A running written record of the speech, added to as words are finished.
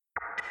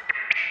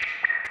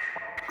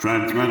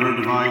Transmitter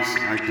device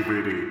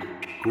activated.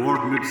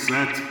 Coordinates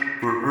set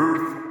for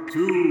Earth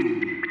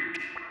 2.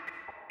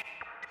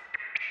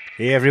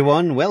 Hey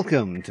everyone,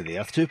 welcome to the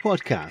Earth 2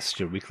 podcast,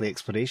 your weekly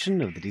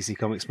exploration of the DC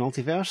Comics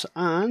multiverse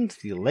and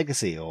the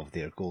legacy of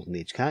their Golden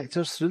Age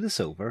characters through the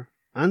Silver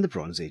and the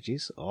Bronze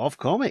Ages of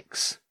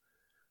comics.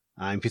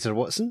 I'm Peter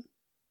Watson.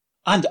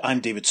 And I'm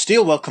David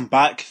Steele. Welcome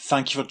back.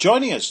 Thank you for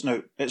joining us.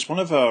 Now, it's one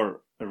of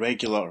our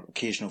irregular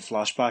occasional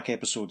flashback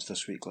episodes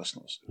this week,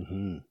 listeners.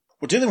 Mm-hmm.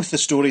 We're dealing with the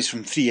stories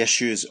from 3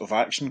 issues of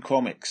Action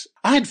Comics.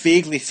 I had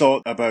vaguely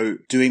thought about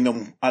doing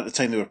them at the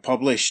time they were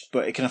published,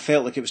 but it kind of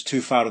felt like it was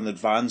too far in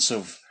advance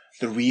of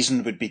the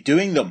reason we'd be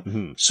doing them.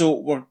 Mm-hmm. So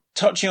we're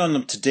touching on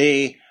them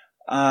today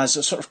as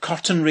a sort of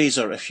curtain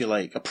raiser, if you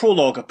like, a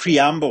prologue, a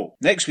preamble.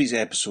 Next week's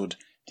episode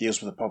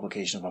deals with the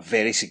publication of a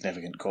very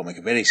significant comic,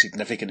 a very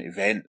significant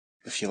event.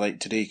 If you like,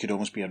 today could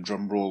almost be a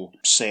drum roll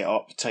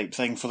set-up type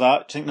thing for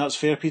that. Do you think that's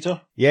fair, Peter?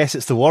 Yes,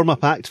 it's the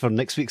warm-up act for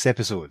next week's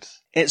episode.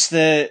 It's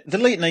the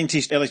late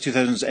 90s, early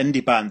 2000s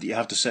indie band that you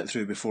have to sit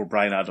through before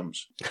Bryan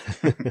Adams.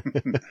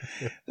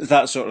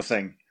 That sort of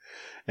thing.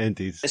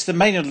 Indeed. It's the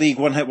minor league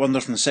one-hit wonder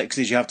from the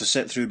 60s you have to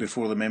sit through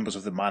before the members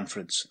of the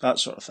Manfreds. That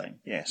sort of thing,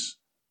 yes.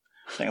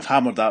 I think I've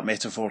hammered that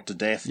metaphor to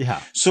death.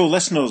 Yeah. So,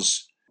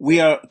 listeners, we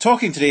are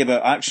talking today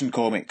about Action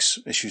Comics,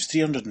 issues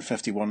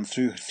 351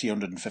 through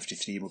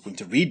 353. We're going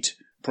to read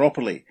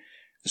properly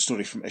the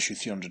story from issue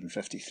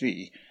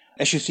 353.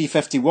 Issue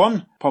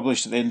 351,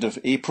 published at the end of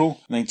April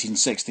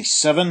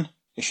 1967.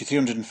 Issue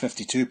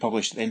 352,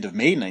 published at the end of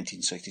May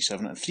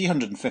 1967. And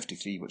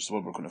 353, which is the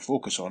one we're going to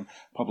focus on,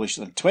 published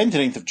on the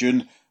 29th of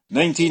June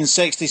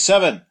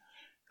 1967.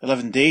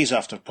 11 days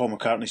after Paul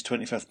McCartney's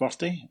 25th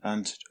birthday,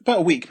 and about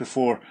a week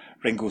before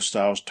Ringo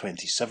Starr's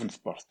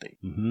 27th birthday.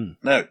 Mm-hmm.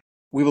 Now,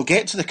 we will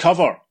get to the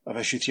cover of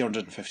issue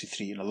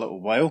 353 in a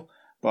little while,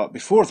 but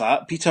before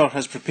that, Peter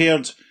has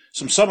prepared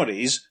some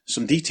summaries,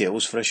 some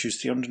details for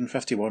issues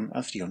 351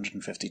 and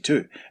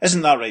 352.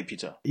 Isn't that right,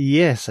 Peter?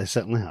 Yes, I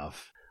certainly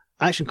have.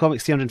 Action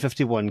Comics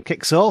 351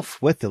 kicks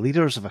off with the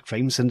leaders of a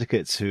crime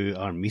syndicate who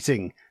are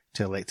meeting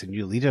to elect a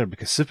new leader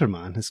because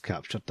Superman has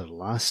captured their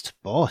last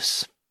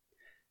boss.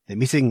 The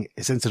meeting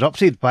is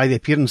interrupted by the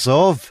appearance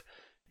of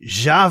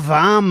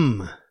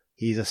Javam.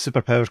 He's a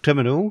superpowered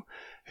criminal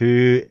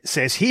who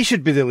says he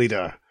should be the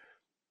leader.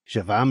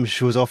 Javam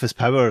shows off his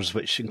powers,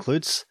 which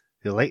includes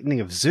the lightning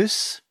of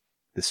Zeus,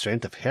 the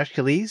strength of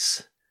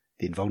Hercules,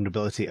 the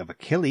invulnerability of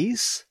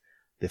Achilles,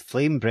 the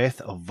flame breath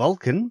of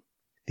Vulcan,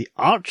 the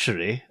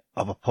archery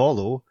of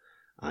Apollo,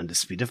 and the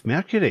speed of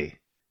Mercury.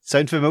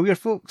 Sound familiar,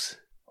 folks?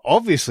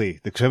 Obviously,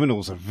 the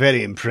criminals are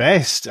very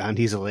impressed, and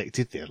he's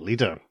elected their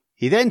leader.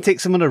 He then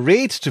takes them on a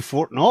raid to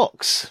Fort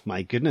Knox.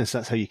 My goodness,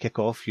 that's how you kick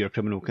off your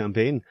criminal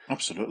campaign.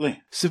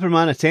 Absolutely.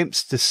 Superman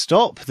attempts to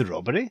stop the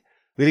robbery,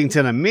 leading to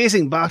an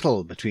amazing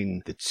battle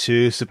between the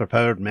two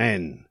superpowered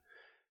men.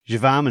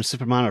 Javam and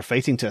Superman are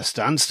fighting to a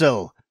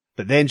standstill,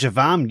 but then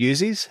Javam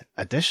uses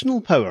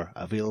additional power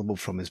available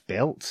from his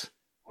belt,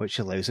 which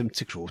allows him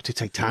to grow to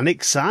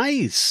titanic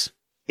size.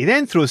 He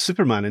then throws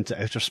Superman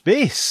into outer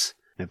space.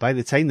 Now, by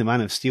the time the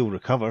Man of Steel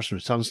recovers and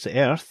returns to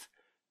Earth,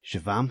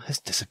 Javam has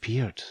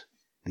disappeared,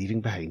 leaving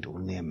behind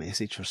only a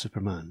message for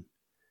Superman.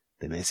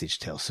 The message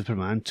tells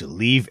Superman to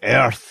leave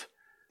Earth.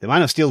 The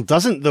Man of Steel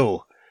doesn't,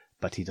 though,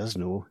 but he does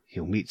know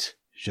he'll meet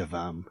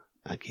Javam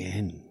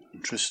again.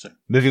 Interesting.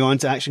 Moving on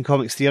to Action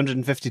Comics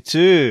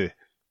 352.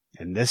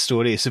 In this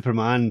story,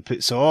 Superman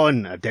puts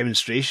on a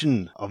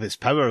demonstration of his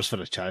powers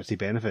for a charity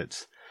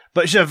benefit.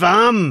 But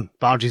Javam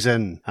barges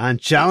in and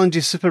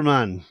challenges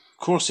Superman.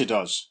 Of course he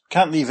does.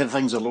 Can't leave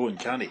things alone,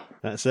 can he?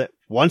 That's it.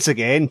 Once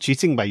again,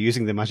 cheating by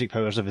using the magic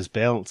powers of his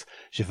belt,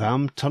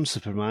 Javam turns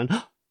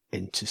Superman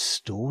into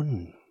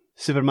stone.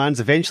 Superman's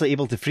eventually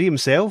able to free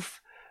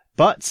himself,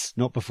 but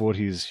not before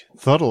he's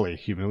thoroughly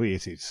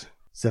humiliated.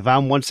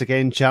 Javam once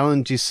again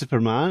challenges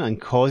Superman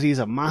and causes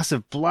a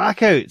massive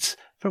blackout,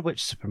 for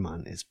which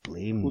Superman is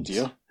blamed. Oh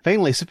dear.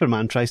 Finally,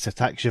 Superman tries to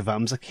attack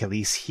Javam's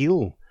Achilles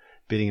heel,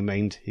 bearing in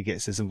mind he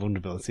gets his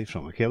invulnerability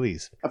from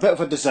Achilles. A bit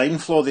of a design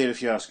flaw there,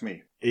 if you ask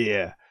me.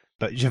 Yeah,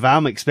 but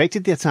Javam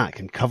expected the attack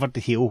and covered the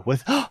heel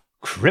with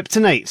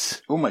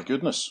kryptonite. Oh my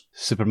goodness.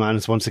 Superman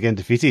is once again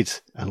defeated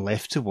and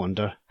left to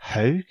wonder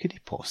how could he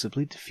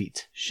possibly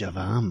defeat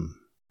Javam.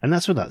 And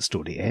that's where that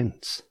story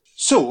ends.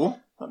 So,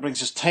 that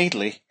brings us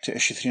tidily to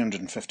issue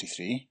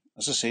 353.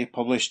 As I say,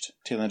 published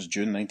tail end of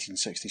June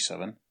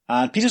 1967.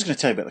 And Peter's going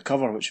to tell you about the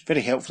cover, which very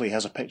helpfully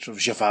has a picture of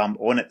Javam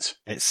on it.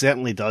 It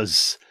certainly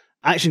does.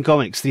 Action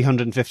Comics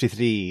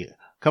 353.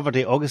 Cover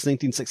date August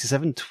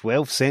 1967,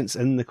 12 cents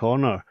in the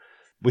corner.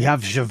 We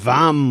have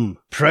Javam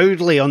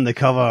proudly on the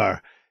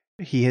cover.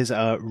 He is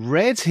a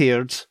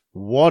red-haired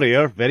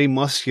warrior, very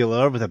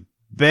muscular, with a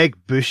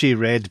big bushy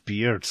red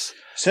beard.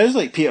 Sounds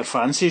like Peter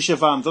fancies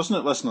Javam, doesn't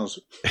it, listeners?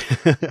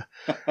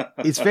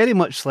 It's very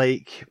much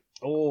like...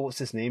 Oh, what's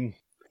his name?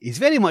 He's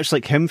very much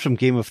like him from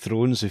Game of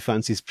Thrones who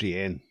fancies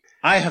Brienne.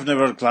 I have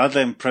never,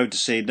 gladly I'm proud to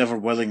say, never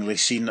willingly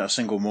seen a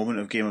single moment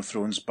of Game of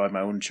Thrones by my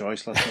own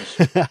choice,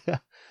 listeners.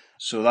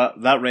 So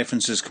that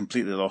reference is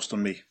completely lost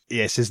on me.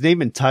 Yes, his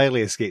name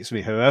entirely escapes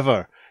me.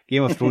 However,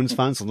 Game of Thrones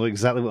fans will know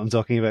exactly what I'm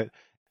talking about.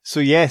 So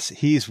yes,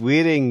 he's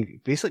wearing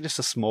basically just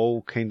a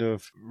small kind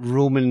of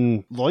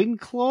Roman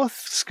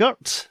loincloth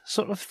skirt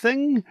sort of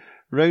thing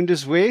round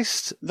his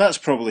waist. That's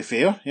probably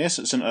fair. Yes,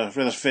 it's in a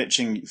rather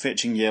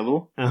fetching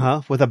yellow.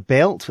 With a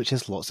belt which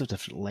has lots of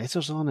different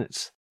letters on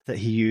it that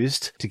he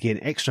used to gain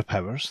extra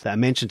powers that I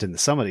mentioned in the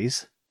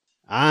summaries.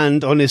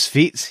 And on his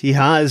feet, he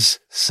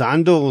has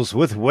sandals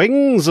with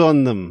wings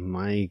on them.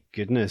 My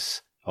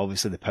goodness.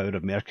 Obviously the power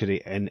of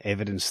Mercury in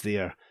evidence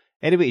there.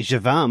 Anyway,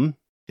 Javam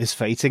is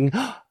fighting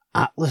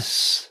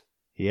Atlas.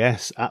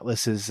 Yes,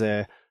 Atlas is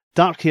a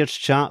dark-haired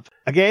chap,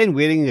 again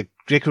wearing a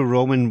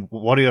Greco-Roman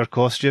warrior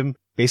costume,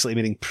 basically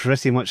meaning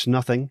pretty much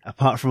nothing,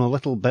 apart from a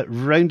little bit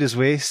round his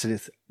waist, and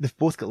they've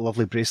both got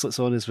lovely bracelets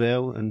on as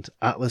well, and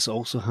Atlas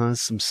also has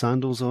some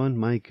sandals on,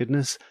 my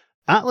goodness.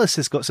 Atlas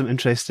has got some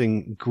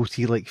interesting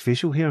goatee-like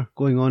facial hair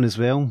going on as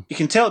well. You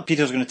can tell that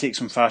Peter's going to take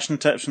some fashion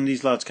tips from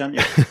these lads, can't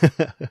you?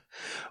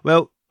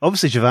 Well,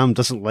 obviously Javam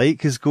doesn't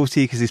like his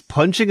goatee because he's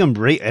punching him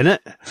right in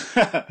it.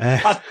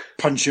 I'll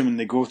punch him in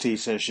the goatee,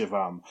 says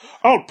Javam.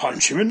 I'll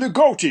punch him in the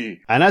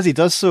goatee. And as he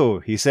does so,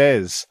 he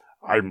says,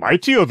 I'm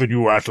mightier than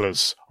you,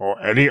 Atlas,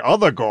 or any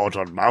other god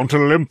on Mount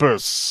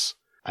Olympus.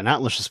 And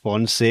Atlas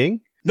responds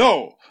saying,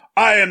 No,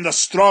 I am the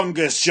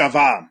strongest,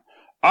 Javam.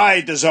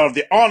 I deserve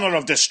the honour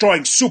of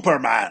destroying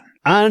Superman.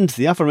 And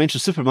the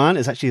aforementioned Superman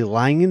is actually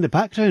lying in the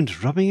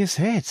background, rubbing his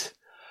head.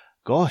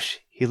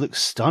 Gosh, he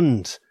looks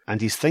stunned. And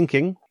he's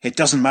thinking, It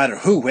doesn't matter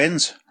who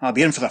wins. I'll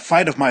be in for the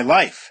fight of my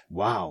life.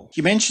 Wow.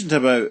 You mentioned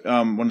about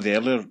one of the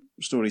earlier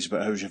stories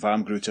about how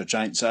Javam grew to a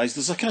giant size.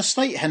 There's a kind of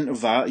slight hint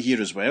of that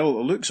here as well.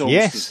 It looks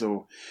almost as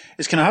though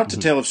it's kind of hard to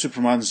tell if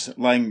Superman's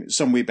lying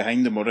some way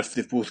behind him or if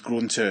they've both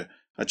grown to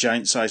a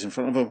giant size in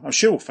front of him. I'm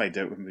sure we'll find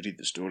out when we read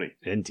the story.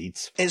 Indeed.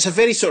 It's a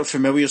very sort of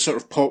familiar sort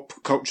of pop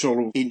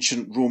cultural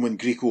ancient Roman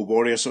Greco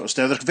warrior sort of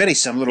style. They're very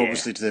similar,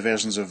 obviously, to the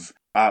versions of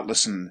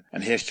Atlas and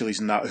Hercules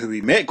and that, who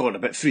we met, God,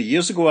 about 3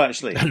 years ago,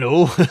 actually. I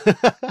know.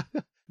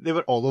 They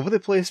were all over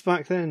the place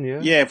back then, yeah.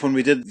 Yeah, when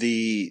we did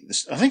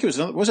I think it was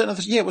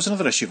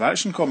another issue of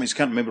Action Comics.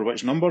 Can't remember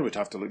which number. We'd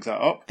have to look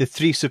that up. The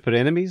 3 super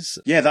enemies.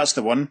 Yeah, that's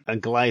the one.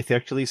 And Goliath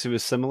Hercules, who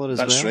was similar as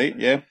well. That's right,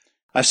 yeah.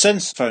 I've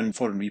since found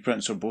foreign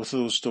reprints of both of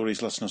those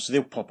stories, listeners, so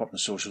they'll pop up in the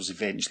socials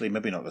eventually.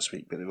 Maybe not this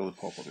week, but they will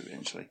pop up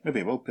eventually.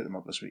 Maybe I will put them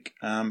up this week.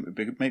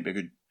 It might be a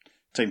good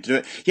time to do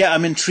it. Yeah,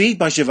 I'm intrigued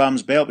by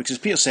Javam's belt because, as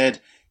Peter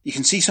said, you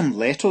can see some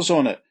letters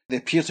on it. They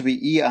appear to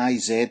be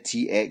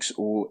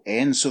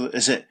EIZTXON. So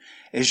is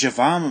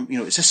Javam,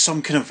 is this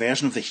some kind of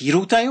version of the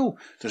hero dial?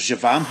 Does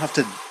Javam have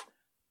to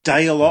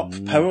dial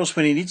up powers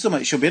when he needs them?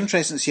 It should be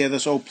interesting to see how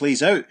this all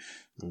plays out.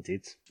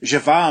 Indeed.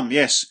 Javam,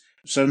 yes.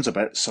 Sounds a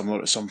bit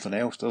similar to something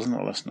else, doesn't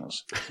it,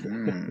 listeners?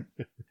 And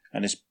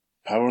his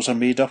powers are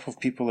made up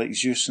of people like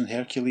Zeus and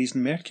Hercules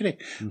and Mercury.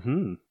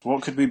 Mm-hmm.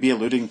 What could we be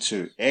alluding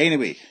to?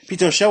 Anyway,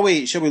 Peter, shall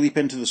we leap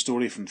into the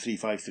story from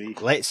 353?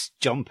 Let's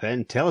jump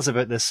in. Tell us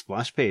about this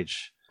splash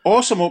page.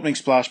 Awesome opening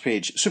splash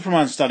page.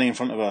 Superman's standing in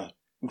front of a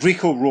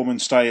Greco-Roman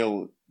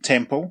style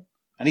temple,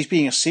 and he's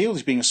being assailed,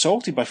 he's being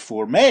assaulted by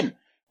 4 men,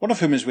 one of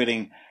whom is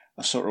wearing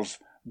a sort of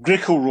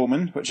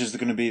Greco-Roman, which is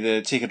going to be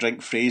the take a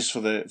drink phrase for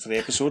the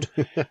episode,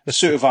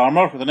 suit of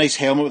armour with a nice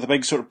helmet with a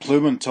big sort of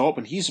plume on top,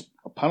 and he's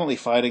apparently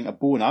firing a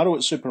bow and arrow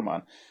at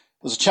Superman.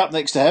 There's a chap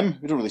next to him,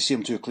 we don't really see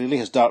him too clearly,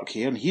 has dark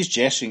hair, and he's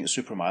gesturing at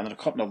Superman, and a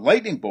couple of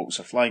lightning bolts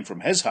are flying from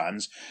his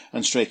hands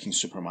and striking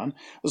Superman.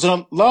 There's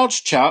a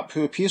large chap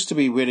who appears to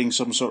be wearing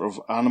some sort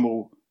of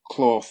animal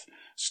cloth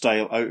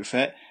style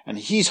outfit, and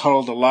he's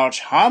hurled a large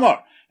hammer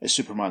at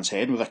Superman's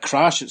head, and with a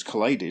crash it's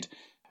collided.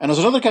 And there's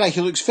another guy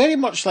who looks very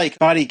much like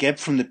Barry Gibb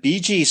from the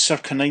Bee Gees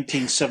circa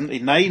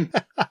 1979,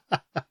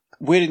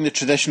 wearing the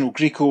traditional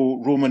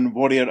Greco-Roman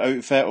warrior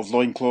outfit of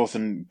loincloth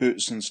and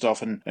boots and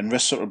stuff and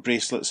wrist sort of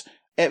bracelets.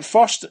 At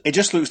first, it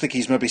just looks like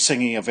he's maybe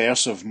singing a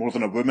verse of More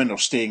Than a Woman or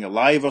Staying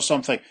Alive or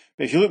something.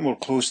 But if you look more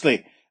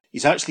closely,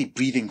 he's actually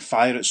breathing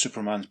fire at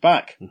Superman's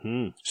back.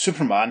 Mm-hmm.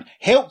 Superman,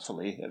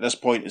 helpfully, at this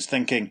point, is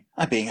thinking,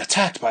 I'm being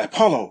attacked by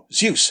Apollo,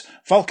 Zeus,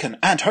 Vulcan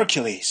and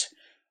Hercules.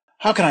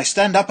 How can I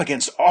stand up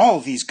against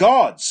all these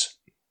gods?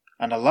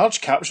 And a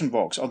large caption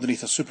box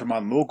underneath a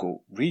Superman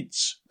logo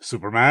reads,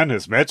 Superman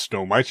has met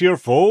no mightier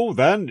foe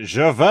than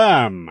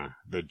Javam,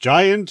 the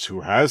giant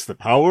who has the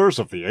powers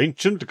of the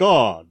ancient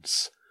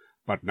gods.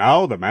 But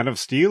now the Man of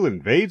Steel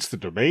invades the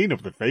domain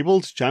of the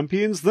fabled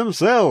champions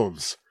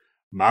themselves,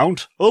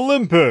 Mount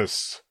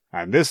Olympus.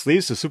 And this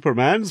leads to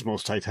Superman's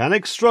most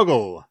titanic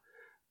struggle,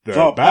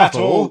 the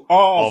Battle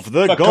of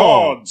the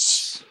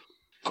Gods.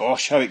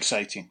 Gosh, how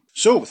exciting.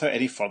 So, without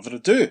any further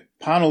ado,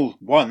 panel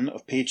 1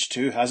 of page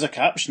 2 has a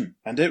caption,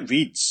 and it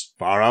reads,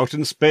 Far out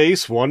in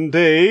space one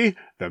day,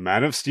 the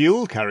Man of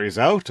Steel carries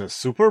out a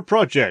super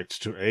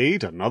project to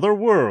aid another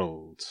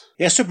world.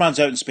 Yes, Superman's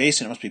out in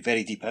space, and it must be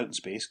very deep out in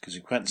space, because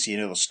you can't see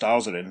any other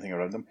stars or anything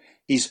around him.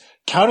 He's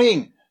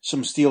carrying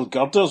some steel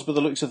girders by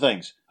the looks of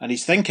things, and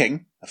he's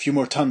thinking, a few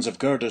more tons of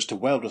girders to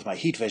weld with my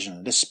heat vision,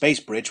 and this space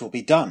bridge will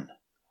be done.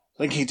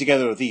 Linking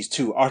together these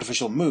 2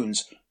 artificial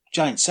moons,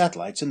 giant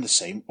satellites in the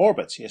same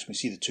orbit. Yes, we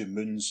see the 2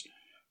 moons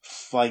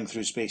flying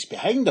through space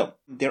behind them.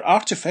 They're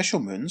artificial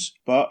moons,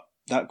 but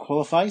that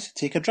qualifies.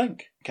 Take a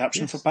drink.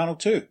 Caption for panel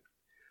 2.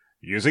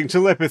 Using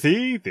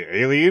telepathy, the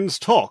aliens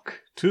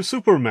talk to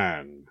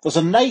Superman. There's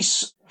a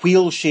nice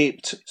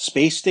wheel-shaped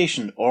space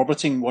station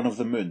orbiting one of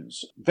the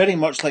moons. Very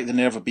much like the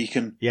Nerva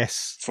beacon.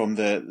 Yes. From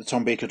the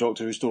Tom Baker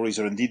Doctor Who stories,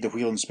 or indeed the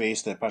Wheel in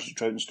Space, the Patrick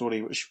Troughton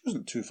story, which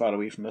wasn't too far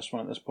away from this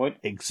one at this point.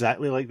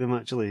 Exactly like them,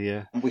 actually,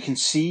 yeah. And we can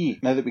see,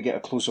 now that we get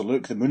a closer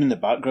look, the moon in the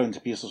background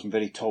appears to some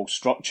very tall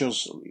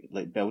structures,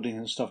 like buildings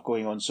and stuff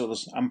going on. So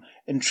I'm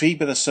intrigued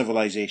by this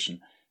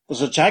civilization.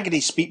 There's a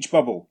jaggedy speech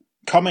bubble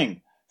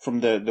coming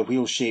from the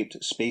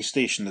wheel-shaped space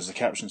station, as the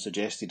caption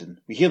suggested, and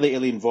we hear the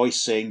alien voice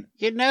saying,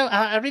 "You know,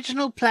 our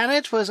original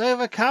planet was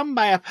overcome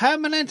by a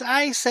permanent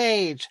ice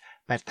age,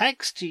 but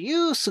thanks to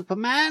you,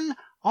 Superman,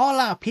 all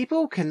our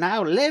people can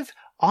now live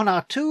on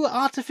our 2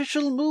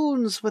 artificial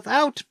moons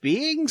without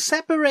being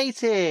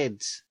separated."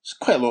 It's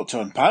quite a lot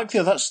to unpack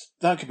there.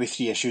 That could be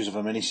 3 issues of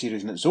a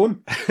miniseries in its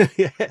own.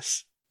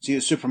 Yes. See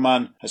that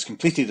Superman has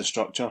completed the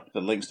structure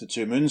that links the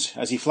 2 moons.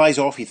 As he flies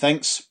off, he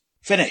thinks,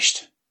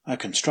 "Finished. I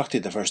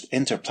constructed the first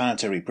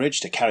interplanetary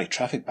bridge to carry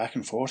traffic back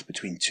and forth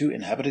between 2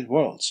 inhabited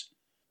worlds.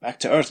 Back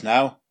to Earth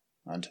now."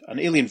 And an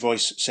alien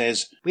voice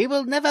says, "We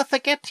will never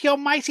forget your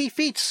mighty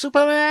feat,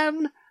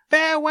 Superman.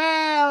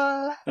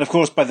 Farewell." And of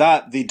course, by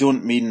that, they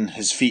don't mean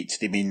his feat,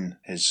 they mean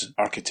his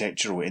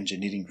architectural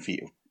engineering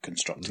feat of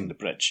constructing the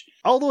bridge.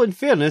 Although, in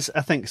fairness,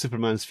 I think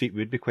Superman's feet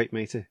would be quite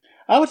mighty.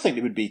 I would think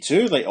they would be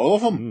too, like all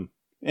of them.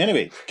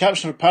 Anyway,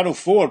 caption for panel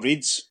 4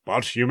 reads,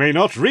 But you may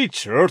not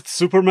reach Earth,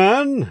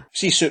 Superman.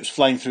 see Supes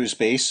flying through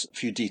space, a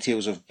few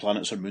details of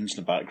planets or moons in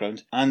the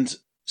background, and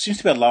seems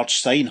to be a large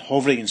sign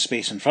hovering in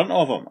space in front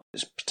of him.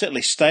 It's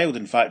particularly styled,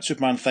 in fact.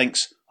 Superman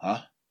thinks,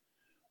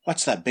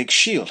 what's that big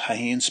shield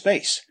hanging in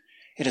space?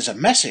 It is a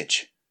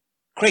message.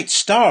 Great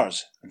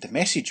stars. And the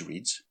message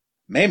reads,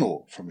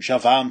 Memo from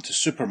Javam to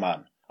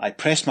Superman. I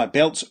pressed my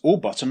belt's O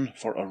button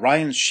for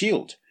Orion's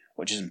shield,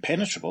 which is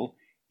impenetrable,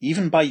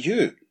 even by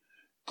you.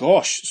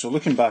 Gosh, so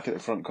looking back at the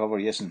front cover,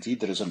 yes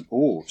indeed, there is an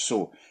O.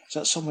 So, is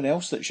that someone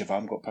else that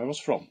Javam got powers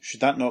from? Should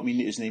that not mean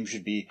that his name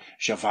should be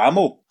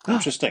Javamo?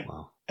 Interesting.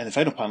 Wow. In the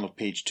final panel of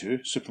page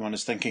 2, Superman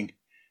is thinking,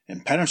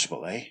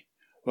 impenetrable, eh?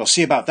 Well,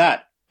 see about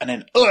that. And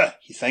then,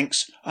 he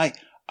thinks, I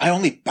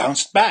only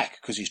bounced back,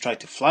 because he's tried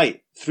to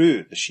fly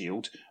through the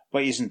shield,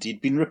 but he's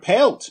indeed been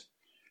repelled.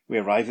 We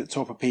arrive at the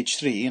top of page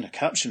 3, and a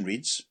caption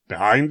reads,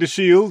 Behind the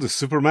shield is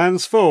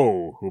Superman's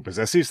foe, who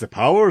possesses the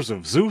powers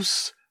of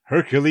Zeus,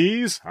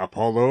 Hercules,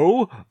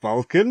 Apollo,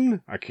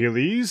 Vulcan,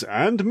 Achilles,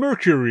 and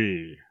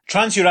Mercury.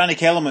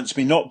 Transuranic elements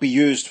may not be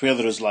used where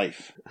there is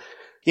life.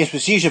 Yes, we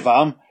see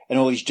Javam in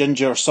all his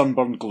ginger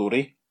sunburned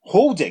glory,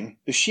 holding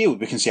the shield.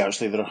 We can see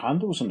actually there are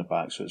handles on the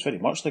back, so it's very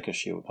much like a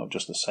shield, not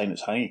just the sign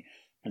that's hanging.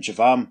 And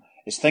Javam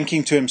is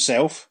thinking to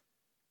himself,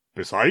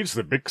 Besides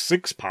the big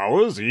 6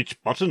 powers,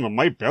 each button on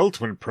my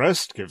belt when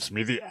pressed gives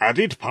me the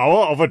added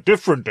power of a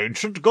different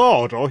ancient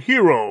god or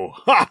hero.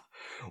 Ha!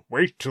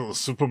 Wait till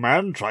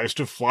Superman tries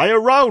to fly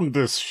around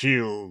this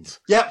shield.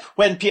 Yep,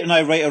 when Peter and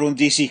I write our own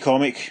DC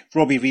comic,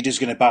 Robbie Reed is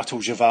going to battle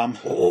Javam.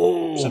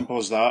 Simple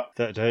as that.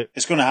 Without a doubt.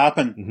 It's going to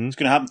happen. It's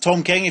going to happen.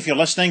 Tom King, if you're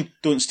listening,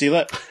 don't steal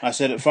it. I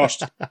said it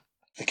first.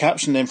 The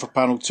caption then for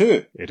panel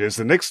 2. It is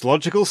the next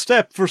logical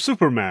step for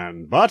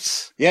Superman,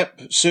 but...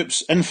 Yep,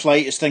 Supes in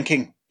flight is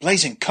thinking,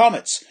 blazing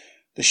comets!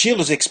 The shield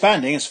is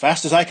expanding as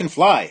fast as I can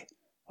fly.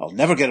 I'll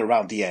never get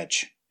around the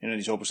edge. You know,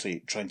 he's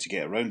obviously trying to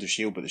get around the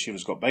shield, but the shield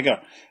has got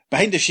bigger.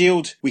 Behind the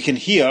shield, we can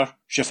hear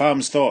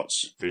Javam's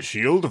thoughts. The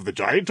shield of the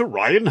giant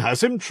Orion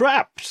has him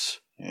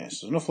trapped.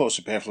 Yes, there's an awful lot of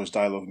superfluous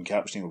dialogue and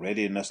captioning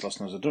already in this,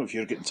 listeners. I don't know if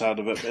you're getting tired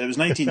of it, but it was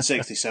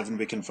 1967,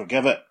 we can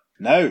forgive it.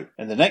 Now,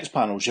 in the next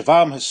panel,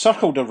 Javam has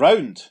circled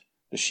around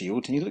the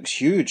shield, and he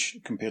looks huge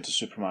compared to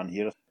Superman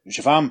here.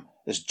 Javam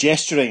is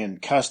gesturing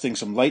and casting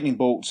some lightning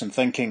bolts and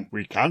thinking,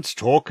 We can't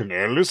talk in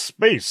airless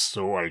space,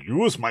 so I'll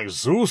use my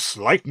Zeus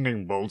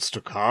lightning bolts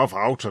to carve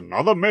out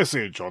another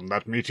message on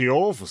that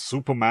meteor for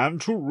Superman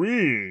to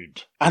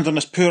read. And on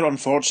this poor,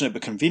 unfortunate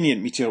but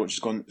convenient meteor which has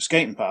gone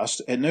skating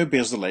past, it now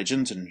bears the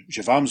legend, in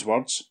Javam's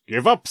words,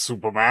 Give up,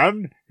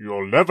 Superman.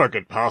 You'll never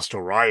get past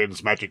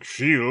Orion's magic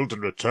shield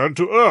and return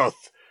to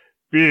Earth.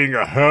 Being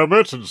a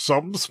hermit in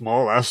some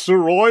small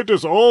asteroid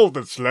is all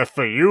that's left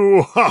for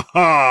you. Ha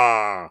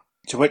ha!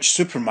 To which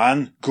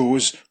Superman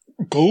goes,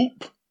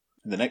 gulp.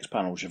 In the next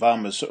panel,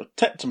 Javam has sort of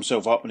tipped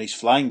himself up and he's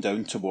flying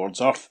down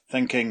towards Earth,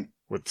 thinking,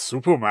 With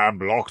Superman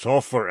blocked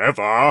off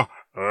forever,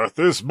 Earth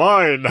is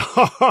mine.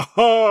 Ha ha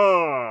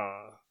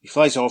ha! He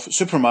flies off.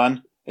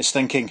 Superman is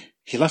thinking,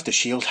 he left the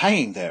shield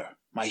hanging there.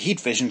 My heat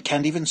vision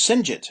can't even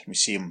singe it. We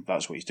see him,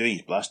 that's what he's doing.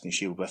 He's blasting the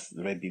shield with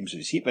the red beams of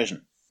his heat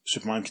vision.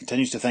 Superman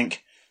continues to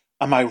think,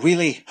 am I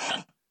really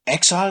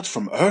exiled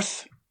from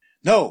Earth?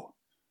 No.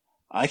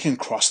 I can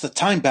cross the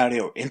time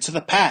barrier into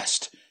the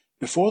past,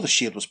 before the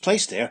shield was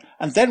placed there,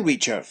 and then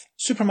reach Earth.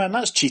 Superman,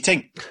 that's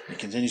cheating. He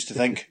continues to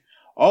think,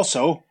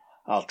 also,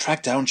 I'll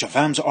track down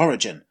Javam's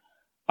origin.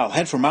 I'll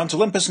head for Mount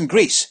Olympus in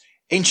Greece,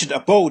 ancient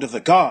abode of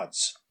the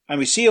gods. And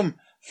we see him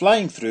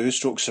flying through,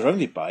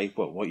 surrounded by,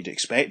 well, what you'd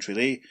expect,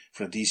 really,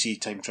 for a DC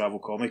time travel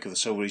comic of the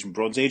Silver Age and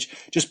Bronze Age,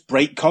 just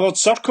bright coloured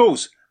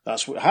circles.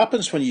 That's what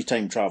happens when you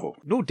time travel.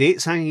 No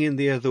dates hanging in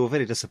there, though.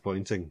 Very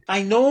disappointing.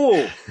 I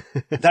know!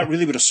 That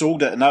really would have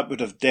sold it, and that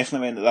would have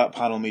definitely meant that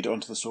panel made it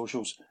onto the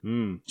socials.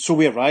 So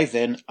we arrive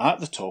then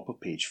at the top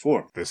of page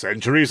 4. The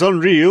century's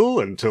unreal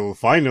until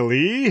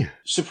finally...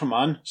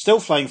 Superman, still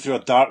flying through a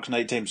dark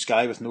nighttime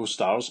sky with no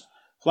stars,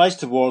 flies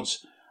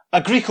towards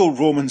a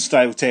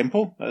Greco-Roman-style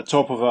temple at the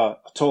top of a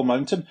tall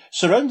mountain,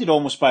 surrounded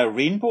almost by a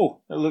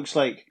rainbow, it looks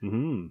like.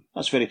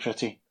 That's very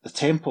pretty. The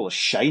temple is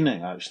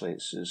shining, actually.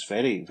 It's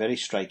very, very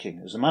striking.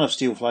 As the Man of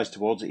Steel flies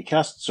towards it, he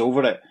casts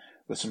over it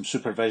with some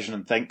supervision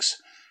and thinks,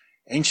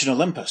 Ancient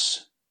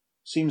Olympus.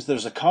 Seems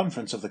there's a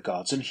conference of the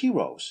gods and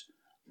heroes.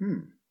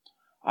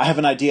 I have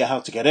an idea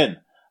how to get in,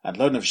 and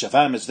learn if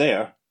Javam is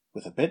there,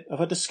 with a bit of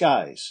a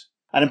disguise.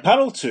 And in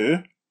panel 2,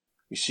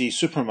 we see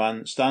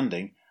Superman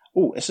standing.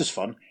 Oh, this is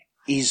fun.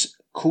 He's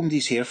combed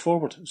his hair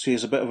forward, so he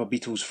has a bit of a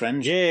Beatles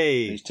fringe.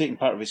 Yay! He's taken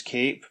part of his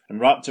cape and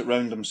wrapped it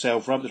round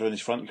himself, wrapped it around his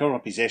front, covered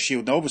up his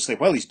S-shield, and obviously,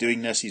 while he's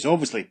doing this, he's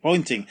obviously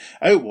pointing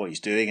out what he's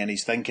doing, and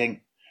he's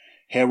thinking,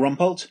 hair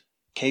rumpled,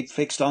 cape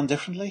fixed on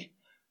differently,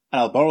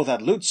 and I'll borrow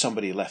that lute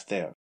somebody left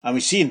there. And we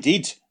see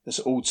indeed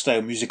this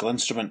old-style musical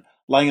instrument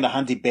lying on a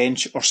handy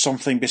bench or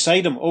something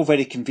beside him, all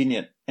very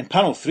convenient. In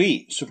panel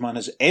 3, Superman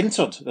has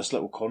entered this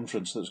little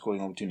conference that's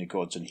going on between the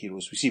gods and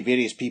heroes. We see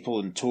various people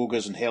in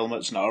togas and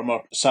helmets and armour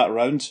sat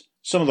around.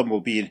 Some of them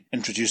will be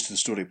introduced to the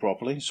story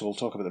properly, so we'll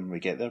talk about them when we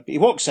get there. But he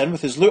walks in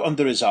with his lute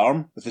under his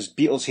arm, with his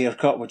Beatles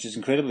haircut, which is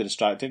incredibly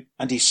distracting,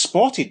 and he's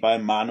spotted by a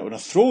man on a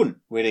throne,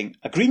 wearing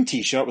a green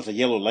t-shirt with a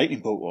yellow lightning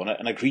bolt on it,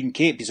 and a green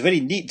cape. He's a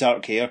very neat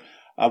dark hair,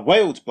 a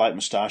wild black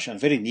moustache, and a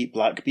very neat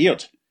black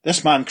beard.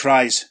 This man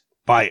cries,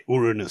 By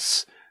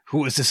Uranus,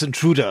 who is this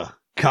intruder?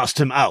 Cast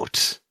him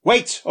out.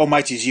 Wait,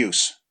 almighty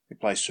Zeus,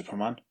 replies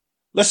Superman.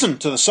 Listen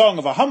to the song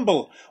of a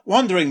humble,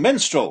 wandering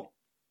minstrel.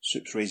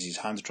 Supes raises his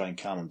hand to try and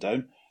calm him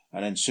down,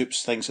 and then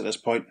Supes thinks at this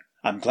point,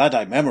 I'm glad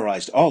I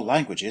memorised all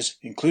languages,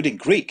 including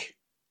Greek.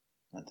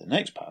 At the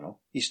next panel,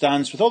 he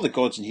stands with all the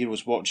gods and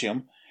heroes watching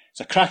him. It's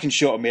a cracking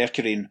shot of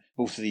Mercury in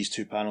both of these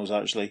two panels,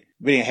 actually.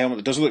 Wearing a helmet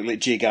that does look like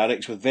Jay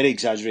Garrick's with very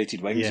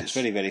exaggerated wings. Yes. It's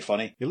very, very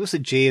funny. He looks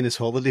like Jay in his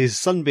holidays,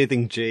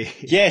 sunbathing Jay.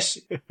 Yes,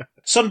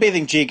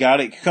 sunbathing Jay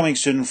Garrick, coming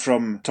soon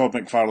from Todd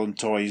McFarlane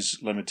Toys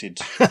Limited,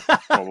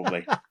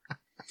 probably.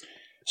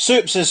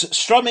 Supes is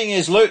strumming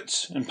his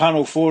lute in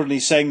panel 4 and he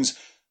sings,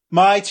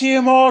 Mighty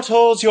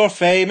immortals, your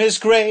fame is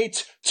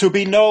great, to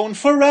be known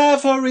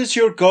forever is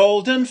your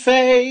golden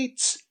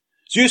fate.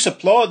 Zeus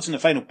applauds in the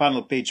final panel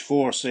of page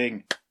 4,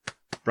 saying,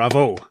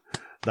 Bravo!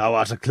 Thou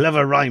art a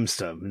clever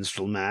rhymester,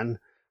 minstrel man.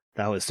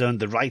 Thou hast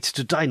earned the right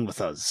to dine with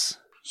us.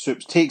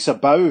 Supes takes a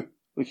bow,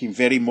 looking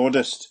very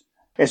modest.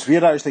 It's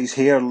weird actually, his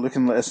hair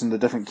looking like this in the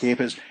different cape.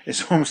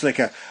 It's almost like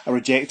a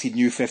rejected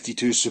New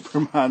 52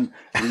 Superman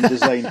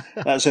redesign.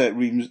 That's how it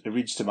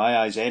reads to my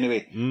eyes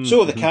anyway.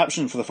 So the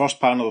caption for the first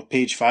panel of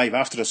page 5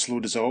 after a slow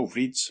dissolve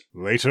reads,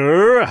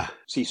 Later.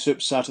 See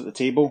Supes sat at the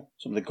table.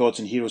 Some of the gods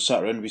and heroes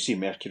sat around. We see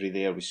Mercury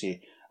there. We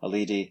see a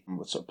lady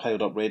with sort of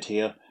piled up red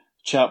hair.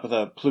 A chap with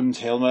a plumed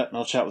helmet.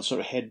 Another chap with a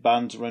sort of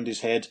headband around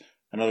his head.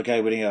 Another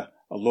guy wearing a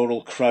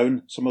laurel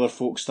crown. Some other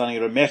folks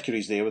standing around.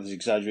 Mercury's there with his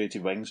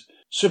exaggerated wings.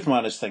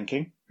 Superman is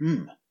thinking,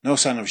 no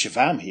sign of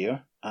Javam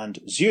here. And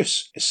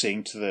Zeus is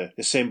saying to the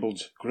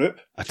assembled group,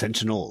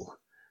 Attention all.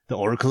 The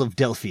Oracle of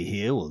Delphi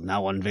here will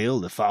now unveil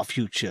the far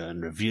future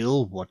and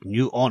reveal what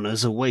new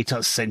honours await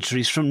us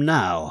centuries from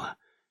now.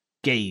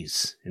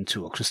 Gaze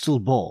into a crystal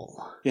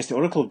ball. Yes, the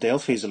Oracle of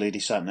Delphi is the lady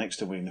sat next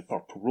to him wearing the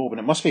purple robe. And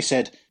it must be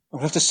said, I'm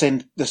going to have to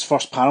send this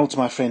first panel to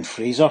my friend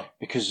Fraser,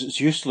 because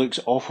Zeus looks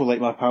awful like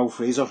my pal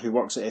Fraser, who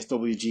works at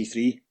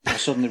SWG3. I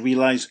suddenly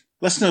realise,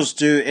 listeners,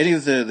 do any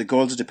of the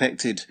gods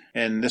depicted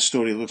in this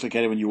story look like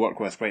anyone you work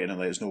with? Write in and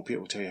let us know. Peter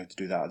will tell you how to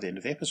do that at the end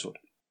of the episode.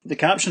 The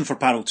caption for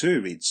panel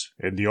 2 reads,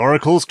 In the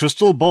Oracle's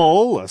crystal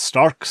ball, a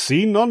stark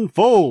scene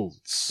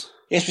unfolds.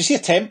 Yes, we see a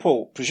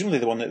temple, presumably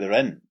the one that they're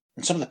in,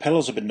 and some of the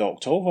pillars have been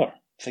knocked over.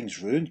 Things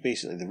ruined,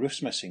 basically. The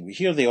roof's missing. We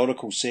hear the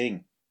Oracle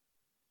saying,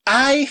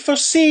 I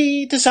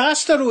foresee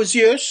disaster, O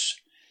Zeus.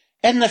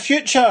 In the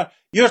future,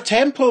 your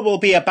temple will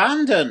be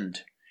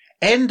abandoned,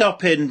 end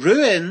up in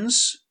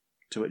ruins.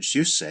 To which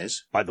Zeus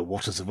says, By the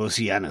waters of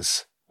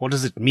Oceanus. What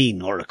does it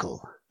mean,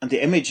 Oracle? And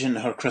the image in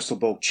her crystal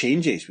ball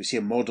changes. We see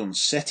a modern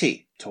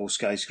city, tall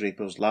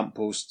skyscrapers,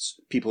 lampposts,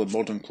 people in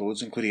modern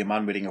clothes, including a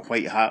man wearing a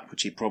white hat,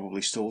 which he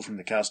probably stole from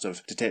the cast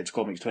of Detective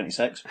Comics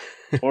 26.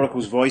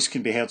 Oracle's voice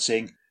can be heard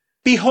saying,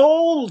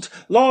 Behold,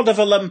 Lord of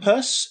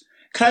Olympus,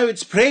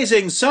 crowds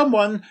praising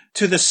someone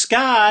to the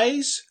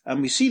skies.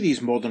 And we see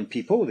these modern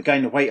people. The guy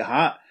in the white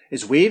hat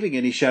is waving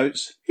and he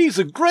shouts, He's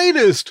the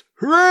greatest!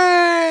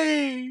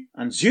 Hooray!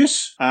 And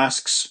Zeus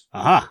asks,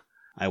 Aha!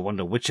 I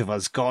wonder which of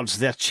us gods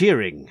they're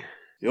cheering.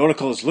 The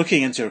Oracle is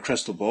looking into her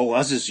crystal ball,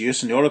 as is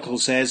Zeus, and the Oracle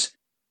says,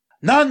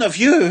 None of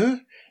you!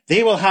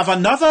 They will have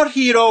another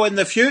hero in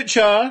the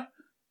future!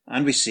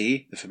 and we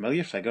see the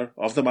familiar figure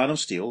of the Man of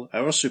Steel,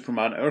 our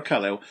Superman, our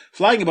Kal-El,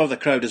 flying above the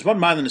crowd as one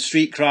man in the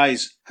street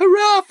cries,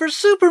 "Hurrah for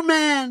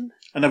Superman!"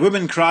 and a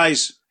woman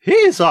cries,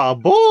 "He's our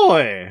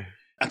boy!"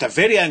 and a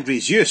very angry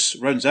Zeus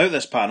rounds out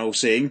this panel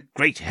saying,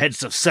 "Great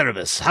heads of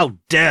Cerebus, how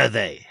dare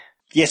they!"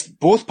 Yes,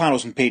 both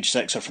panels on page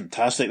 6 are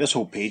fantastic. This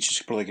whole page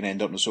is probably going to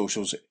end up in the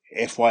socials.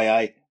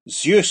 FYI,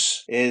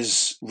 Zeus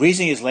is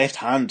raising his left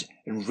hand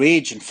in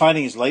rage and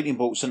firing his lightning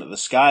bolts into the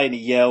sky, and he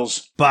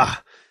yells,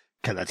 "Bah!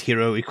 Can that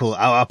hero equal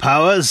our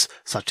powers,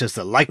 such as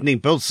the lightning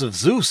bolts of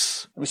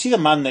Zeus?" And we see the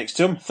man next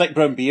to him, thick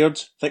brown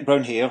beard, thick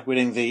brown hair,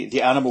 wearing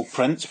the animal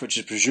print, which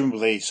is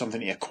presumably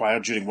something he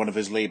acquired during one of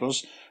his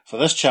labours. For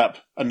this chap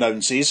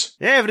announces,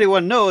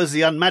 "Everyone knows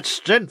the unmatched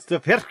strength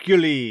of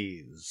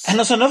Hercules." and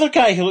there's another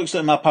guy who looks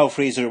like my pal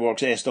Fraser who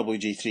works at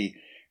SWG3,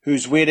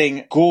 who's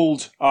wearing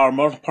gold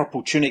armour,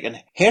 purple tunic,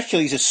 and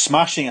Hercules is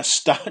smashing a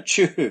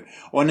statue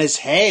on his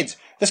head.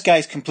 This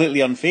guy's completely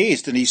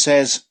unfazed, and he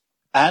says,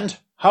 "And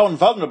how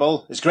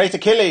invulnerable is great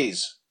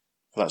Achilles?"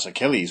 Well, that's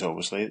Achilles,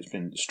 obviously. It's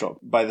been struck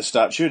by the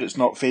statue. It's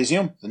not phasing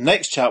him. The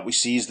next chap we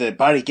see is the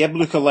Barry Gibb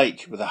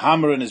look-alike with a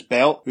hammer in his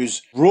belt,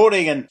 who's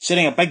roaring and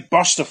sending a big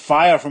burst of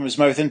fire from his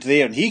mouth into the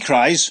air, and he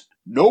cries,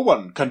 "No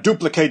one can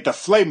duplicate the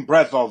flame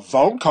breath of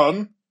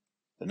Vulcan."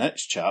 The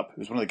next chap,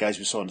 who's one of the guys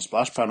we saw in the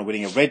splash panel,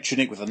 wearing a red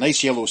tunic with a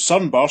nice yellow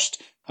sunburst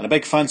and a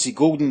big fancy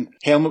golden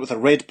helmet with a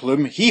red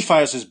plume, he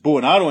fires his bow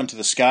and arrow into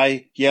the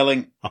sky,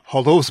 yelling,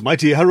 Apollo's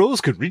mighty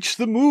arrows could reach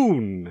the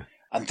moon.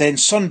 And then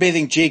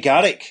sunbathing Jay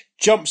Garrick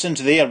jumps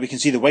into the air. We can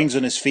see the wings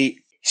on his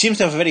feet. He seems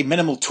to have a very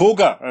minimal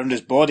toga around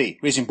his body.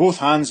 Raising both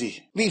hands,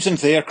 he leaps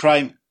into the air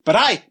crying, "But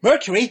I,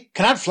 Mercury,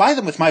 cannot fly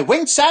them with my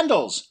winged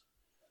sandals."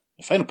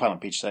 The final panel on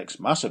page 6,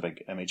 massive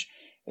big image,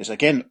 is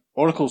again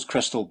Oracle's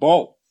crystal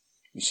ball.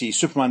 You see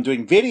Superman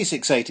doing various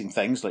exciting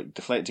things like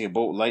deflecting a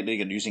bolt of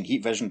lightning and using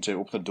heat vision to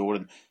open the door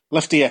and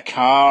lifting a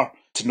car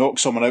to knock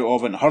someone out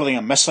of it and hurling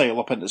a missile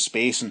up into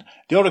space. And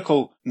the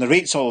Oracle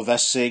narrates all of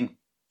this saying,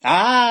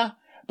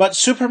 but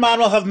Superman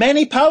will have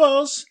many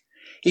powers.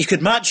 He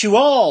could match you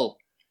all.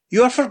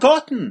 You are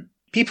forgotten.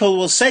 People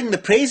will sing the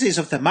praises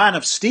of the Man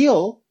of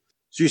Steel.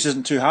 Zeus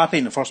isn't too happy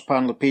in the first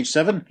panel of page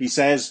 7. He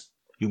says,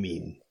 "You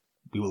mean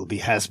we will be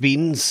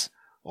has-beens?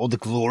 All the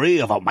glory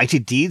of our mighty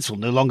deeds will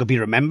no longer be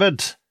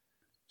remembered?"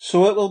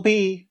 "So it will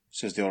be,"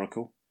 says the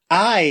Oracle.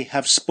 "I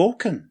have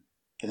spoken."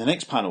 In the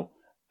next panel,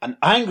 an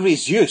angry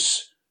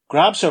Zeus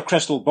grabs her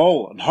crystal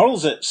ball and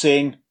hurls it,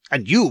 saying,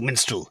 "And you,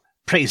 minstrel,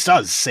 praised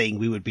us, saying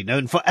we would be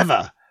known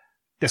forever.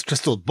 This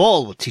crystal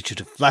ball will teach you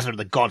to flatter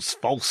the gods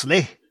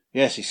falsely."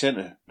 Yes, he sent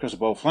the crystal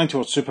ball flying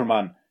towards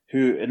Superman,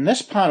 who in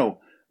this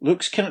panel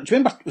looks kind of, do you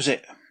remember, was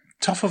it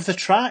Tough of the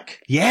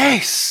Track?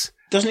 Yes!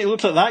 Doesn't he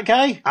look like that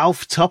guy?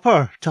 Alf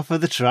Tupper, Tough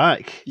of the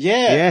Track.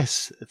 Yeah.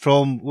 Yes,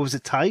 from, what was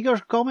it, Tiger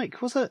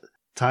comic, was it?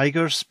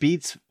 Tiger,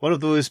 Speed, one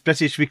of those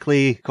British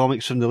weekly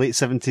comics from the late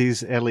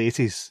 70s, early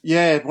 80s.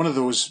 Yeah, one of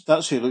those.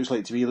 That's who he looks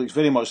like to me. He looks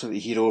very much like the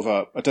hero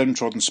of a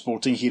downtrodden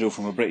sporting hero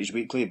from a British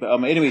weekly. But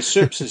anyway,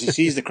 Supes, as he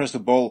sees the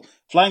crystal ball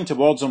flying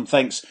towards him,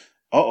 thinks,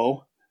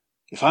 uh-oh,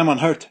 if I'm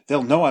unhurt,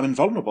 they'll know I'm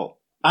invulnerable.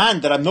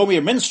 And that I'm no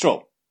mere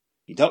minstrel.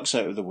 He ducks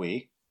out of the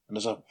way, and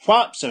there's a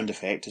whap sound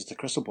effect as the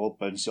crystal ball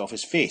bounces off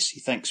his face. He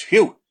thinks,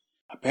 phew,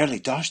 I barely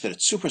dashed it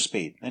at super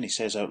speed. Then he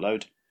says out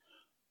loud,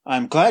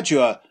 "I'm glad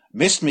you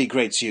missed me,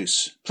 great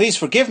Zeus. Please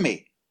forgive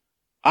me.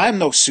 I am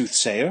no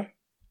soothsayer."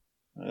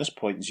 At this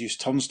point, Zeus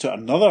turns to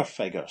another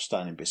figure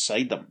standing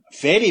beside them. A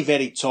very,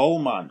 very tall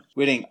man,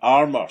 wearing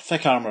armour,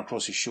 thick armour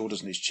across his shoulders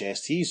and his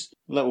chest. He's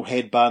a little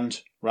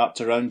headband wrapped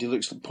around. He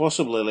looks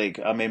possibly like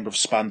a member of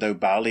Spandau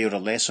Ballet or a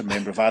lesser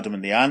member of Adam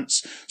and the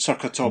Ants,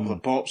 circa Top of the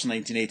Pops in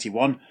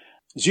 1981.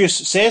 Zeus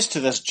says to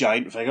this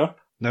giant figure,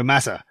 "No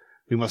matter,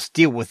 we must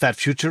deal with that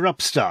future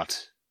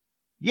upstart.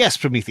 Yes,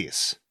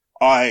 Prometheus."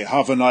 "I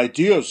have an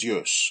idea,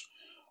 Zeus.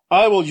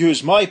 I will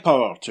use my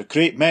power to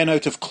create men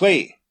out of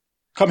clay.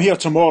 Come here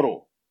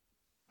tomorrow."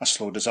 A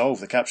slow dissolve,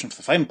 the caption for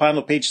the final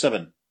panel, page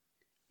 7.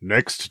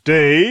 Next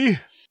day,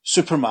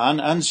 Superman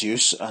and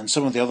Zeus and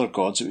some of the other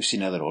gods that we've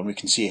seen earlier on. We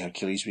can see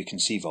Hercules, we can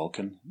see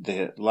Vulcan.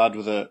 The lad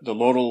with the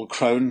laurel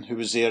crown who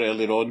was there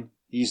earlier on,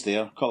 he's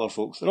there. A couple of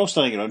folks. They're all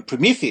standing around.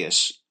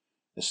 Prometheus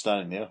is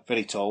standing there,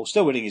 very tall,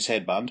 still wearing his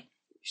headband.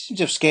 He seems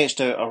to have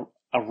sketched out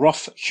a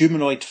rough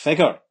humanoid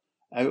figure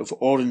out of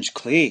orange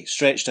clay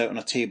stretched out on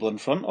a table in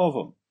front of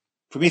him.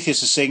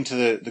 Prometheus is saying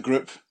to the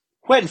group,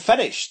 "When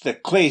finished, the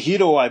clay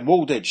hero I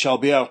moulded shall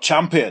be our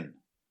champion.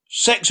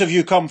 6 of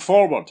you come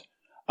forward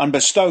and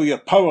bestow your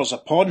powers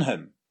upon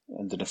him."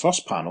 And in the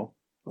first panel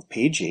of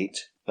page 8,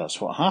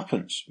 that's what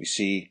happens. We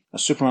see,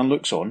 as Superman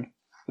looks on,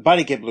 the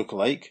Barry Gibb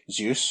look-alike,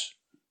 Zeus,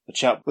 the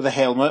chap with the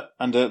helmet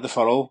and the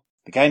furl,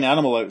 the guy in the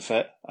animal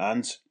outfit,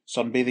 and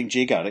sunbathing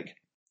Jay Garrick.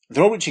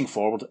 They're all reaching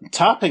forward and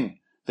tapping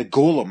the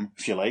golem,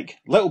 if you like.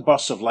 Little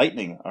bursts of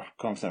lightning are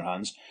coming from their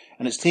hands,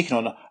 and it's taken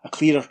on a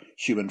clearer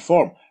human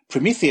form.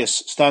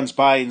 Prometheus stands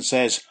by and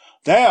says,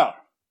 "There!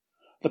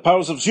 The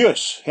powers of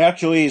Zeus,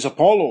 Hercules,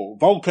 Apollo,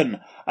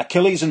 Vulcan,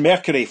 Achilles and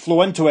Mercury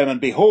flow into him,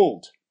 and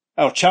behold,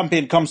 our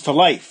champion comes to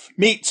life.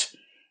 Meet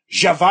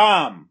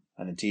Javam!"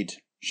 And indeed,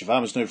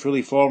 Javam is now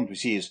fully formed. We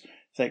see his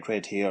thick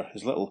red hair,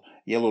 his little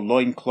yellow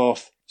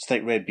loincloth, his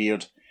thick red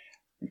beard.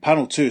 In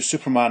panel 2,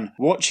 Superman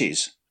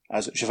watches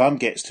as Javam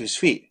gets to his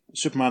feet.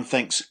 Superman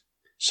thinks,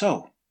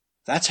 so,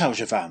 that's how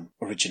Javam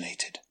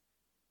originated.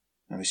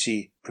 And we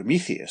see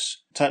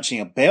Prometheus attaching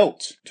a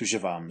belt to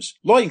Javam's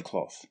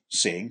loincloth,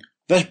 saying,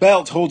 this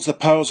belt holds the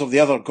powers of the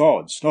other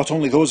gods, not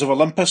only those of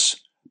Olympus,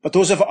 but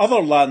those of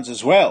other lands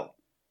as well.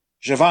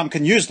 Javam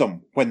can use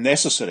them when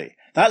necessary.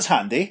 That's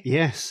handy.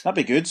 Yes. That'd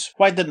be good.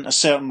 Why didn't a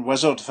certain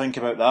wizard think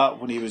about that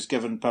when he was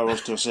given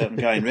powers to a certain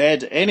guy in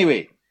red?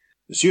 Anyway,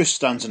 Zeus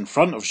stands in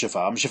front of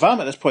Javam. Javam,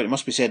 at this point, it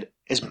must be said,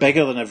 is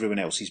bigger than everyone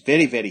else. He's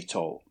very, very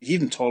tall. He's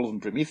even taller than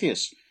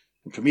Prometheus.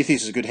 And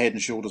Prometheus is a good head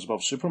and shoulders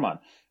above Superman.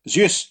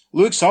 Zeus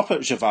looks up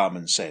at Javam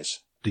and says,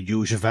 do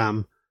you,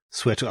 Javam,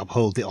 swear to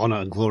uphold the honour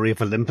and glory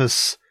of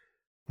Olympus?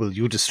 Will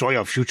you destroy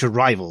our future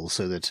rival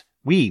so that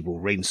we will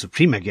reign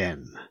supreme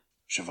again?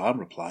 Javam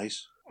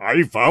replies,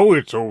 I vow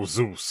it, O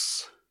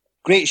Zeus.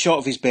 Great shot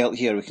of his belt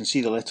here. We can see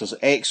the letters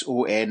X,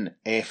 O, N,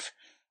 F,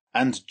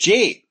 and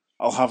J.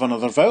 I'll have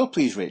another vowel,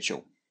 please,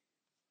 Rachel.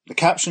 The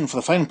caption for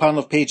the final panel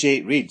of page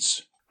 8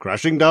 reads,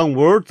 Crashing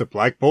downward, the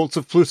black bolts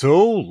of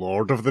Pluto,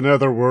 Lord of the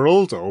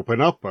Netherworld, open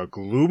up a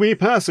gloomy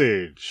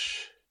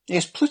passage.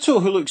 Yes, Pluto,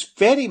 who looks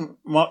very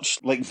much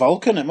like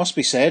Vulcan, it must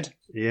be said.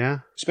 Yeah.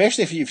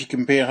 Especially if you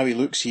compare how he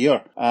looks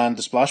here and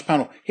the splash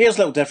panel. Hair's a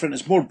little different,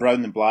 it's more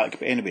brown than black,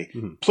 but anyway.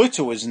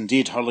 Pluto is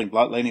indeed hurling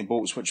black lightning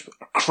bolts which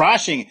are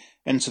crashing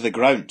into the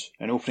ground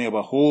and opening up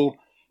a hole.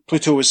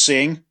 Pluto is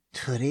saying,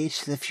 to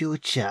reach the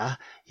future,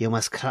 you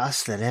must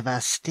cross the river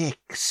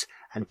Styx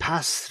and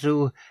pass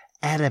through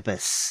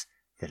Erebus,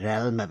 the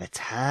realm of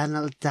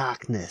eternal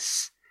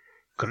darkness.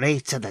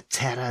 Great are the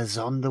terrors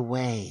on the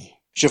way.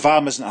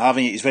 Javam isn't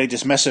having it, he's very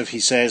dismissive. He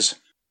says,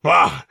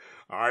 Bah!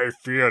 I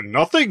fear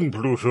nothing,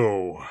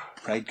 Pluto.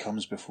 Pride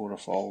comes before a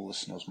fall,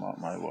 listeners, mark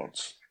my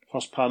words.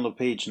 First panel of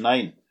page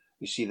 9,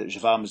 we see that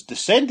Javam has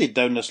descended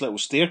down this little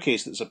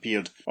staircase that's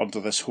appeared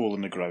under this hole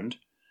in the ground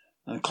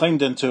and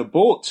climbed into a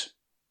boat.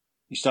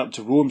 He's starting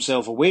to row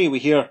himself away. We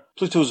hear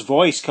Pluto's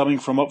voice coming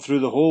from up through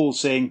the hole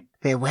saying,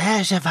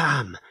 beware,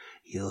 Javam.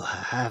 You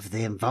have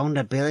the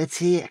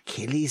invulnerability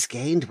Achilles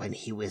gained when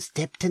he was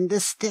dipped in the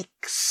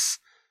Styx.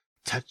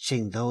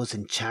 Touching those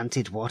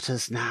enchanted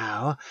waters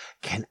now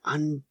can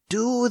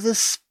undo the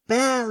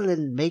spell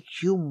and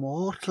make you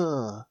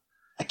mortal.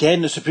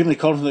 Again, the supremely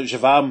confident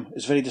Javam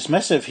is very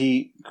dismissive.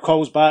 He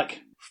calls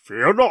back,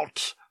 Fear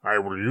not, I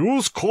will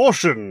use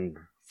caution.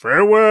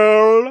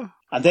 Farewell.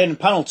 And then in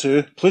panel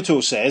 2,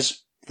 Pluto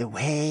says, the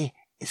way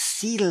is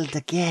sealed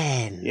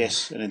again.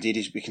 Yes, and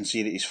indeed we can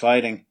see that he's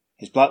firing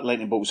his black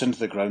lightning bolts into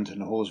the ground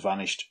and the hole has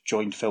vanished,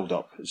 joined, filled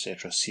up,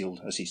 etc.,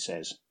 sealed, as he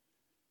says.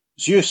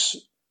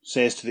 Zeus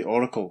says to the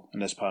Oracle in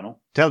this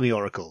panel, tell me,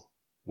 Oracle,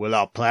 will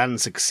our plan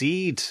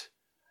succeed?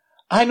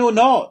 I know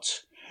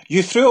not.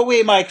 You threw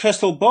away my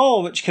crystal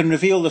ball which can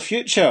reveal the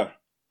future.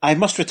 I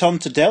must return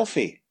to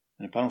Delphi.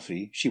 And in panel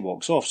 3, she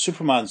walks off.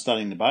 Superman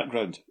standing in the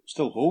background,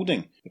 still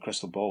holding the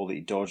crystal ball that he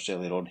dodged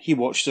earlier on. He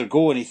watches her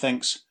go and he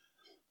thinks,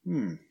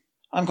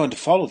 I'm going to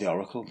follow the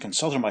Oracle and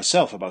consult her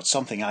myself about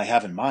something I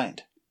have in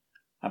mind.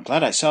 I'm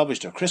glad I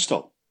salvaged her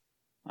crystal.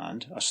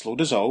 And a slow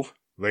dissolve.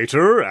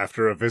 Later,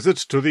 after a visit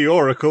to the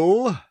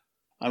Oracle,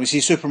 and we see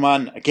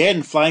Superman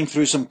again flying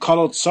through some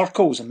coloured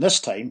circles, and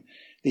this time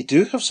they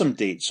do have some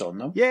dates on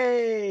them.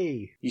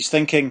 Yay! He's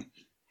thinking,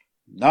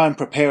 now I'm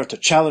prepared to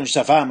challenge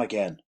Javam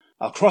again.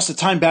 I'll cross the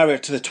time barrier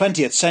to the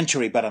 20th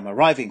century, but I'm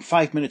arriving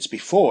 5 minutes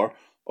before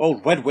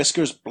old Red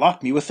Whiskers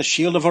blocked me with the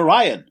shield of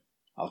Orion.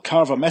 I'll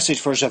carve a message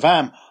for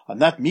Javam on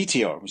that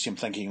meteor. We see him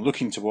thinking,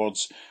 looking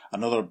towards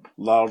another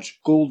large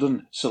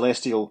golden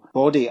celestial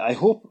body. I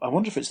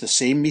wonder if it's the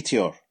same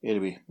meteor.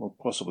 Anyway, we'll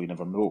possibly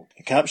never know.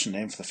 The caption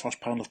then for the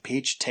first panel of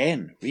page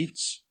 10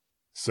 reads,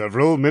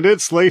 several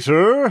minutes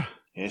later.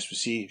 Yes, we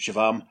see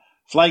Javam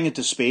flying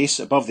into space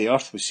above the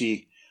Earth. We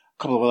see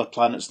a couple of other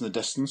planets in the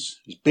distance.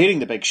 He's bearing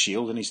the big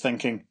shield and he's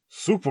thinking,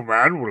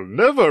 Superman will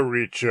never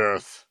reach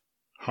Earth.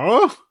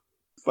 Huh?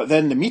 But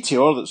then the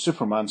meteor that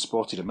Superman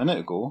spotted a minute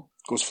ago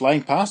goes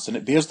flying past and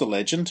it bears the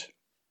legend,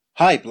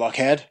 Hi,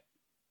 blockhead.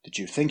 Did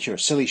you think your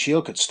silly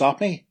shield could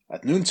stop me?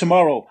 At noon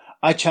tomorrow,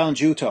 I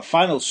challenge you to a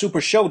final super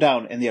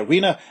showdown in the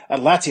arena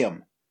at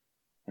Latium.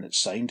 And it's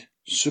signed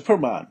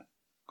Superman.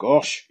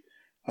 Gosh,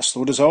 a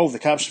slow dissolve, the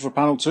caption for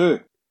panel 2.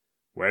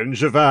 When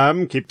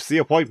Javam keeps the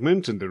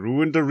appointment in the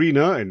ruined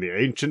arena in the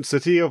ancient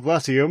city of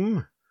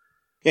Latium.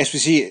 Yes, we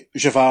see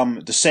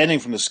Javam descending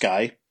from the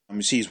sky, and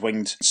we see his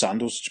winged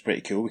sandals, which is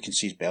pretty cool. We can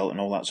see his belt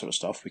and all that sort of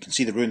stuff. We can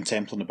see the ruined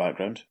temple in the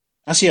background.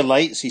 As he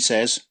alights, he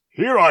says,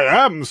 Here I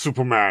am,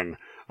 Superman.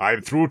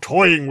 I'm through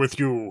toying with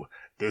you.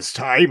 This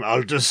time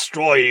I'll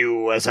destroy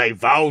you, as I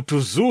vowed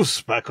to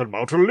Zeus back on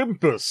Mount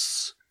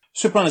Olympus.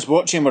 Superman is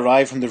watching him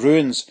arrive from the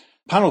ruins.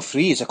 Panel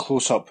 3 is a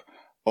close-up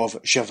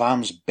of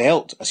Javam's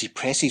belt as he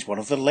presses one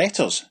of the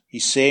letters.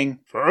 He's saying,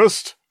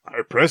 First,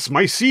 I press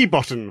my C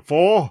button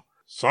for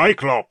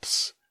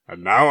Cyclops.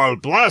 And now I'll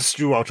blast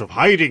you out of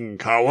hiding,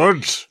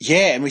 coward.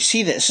 Yeah, and we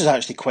see that this is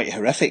actually quite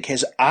horrific.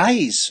 His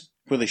eyes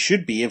where they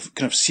should be have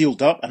kind of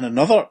sealed up, and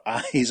another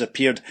eye has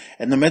appeared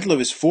in the middle of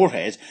his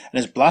forehead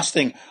and is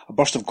blasting a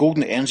burst of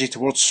golden energy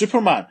towards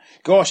Superman.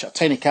 Gosh, a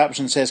tiny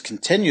caption says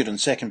continued on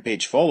second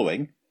page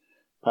following.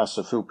 Past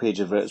the full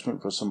page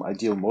advertisement for some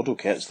ideal model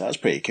kits. That's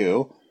pretty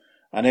cool.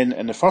 And then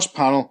in the first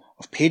panel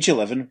of page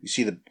 11, we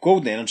see the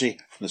golden energy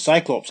from the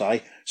Cyclops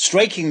eye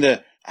striking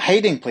the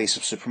hiding place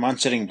of Superman,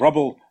 setting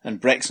rubble and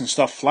bricks and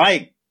stuff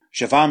flying.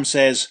 Javam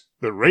says,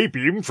 "The ray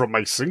beam from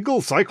my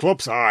single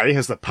Cyclops eye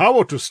has the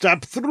power to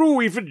stab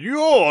through even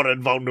your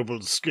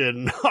invulnerable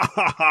skin. Ha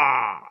ha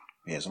ha!"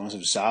 Yeah, it's a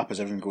massive zap as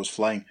everything goes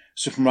flying.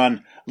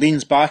 Superman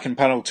leans back in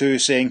panel 2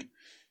 saying,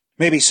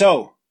 "Maybe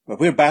so, but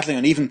we're battling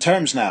on even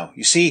terms now.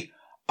 You see,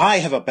 I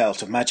have a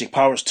belt of magic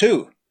powers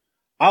too.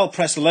 I'll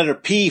press the letter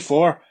P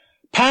for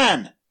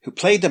Pan, who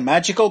played the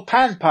magical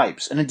pan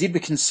pipes." And indeed we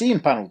can see in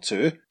panel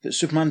 2 that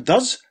Superman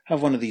does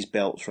have one of these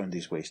belts round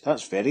his waist.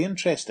 That's very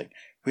interesting.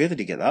 Where did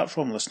he get that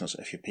from, listeners?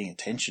 If you're paying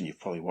attention,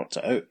 you've probably worked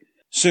it out.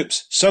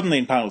 Supes, suddenly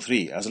in panel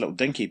 3, has a little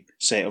dinky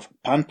set of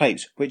pan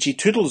pipes, which he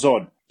toodles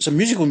on. Some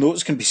musical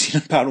notes can be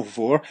seen in panel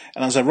 4,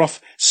 and has a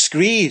rough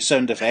scree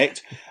sound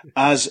effect,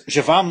 as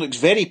Javam looks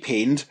very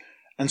pained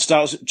and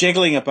starts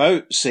jiggling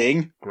about,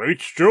 saying, "Great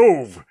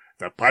Jove!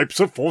 The pipes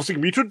are forcing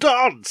me to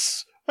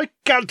dance! I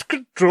can't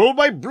control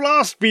my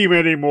blast beam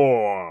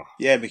anymore!"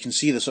 Yeah, we can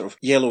see the sort of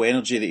yellow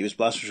energy that he was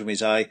blasting from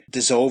his eye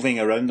dissolving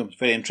around him. It's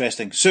very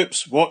interesting.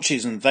 Supes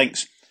watches and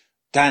thinks,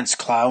 "Dance,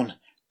 clown,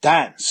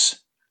 dance."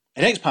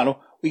 In the next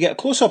panel, we get a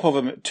close-up of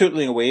him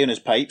tootling away on his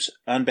pipes,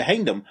 and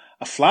behind him,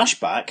 a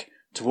flashback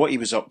to what he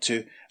was up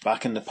to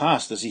back in the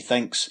past, as he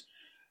thinks,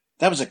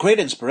 "That was a great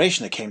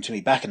inspiration that came to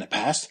me back in the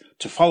past,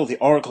 to follow the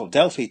Oracle of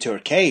Delphi to her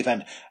cave,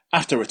 and,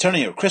 after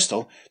returning her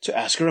crystal, to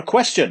ask her a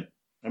question."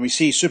 And we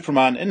see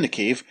Superman in the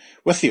cave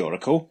with the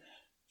Oracle.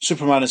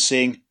 Superman is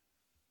saying,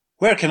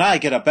 "Where can I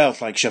get a belt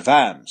like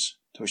Javam's?"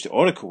 To which the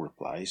Oracle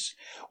replies,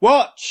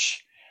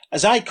 "Watch,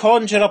 as I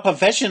conjure up a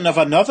vision of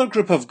another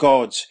group of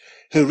gods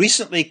who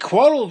recently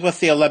quarrelled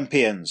with the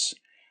Olympians.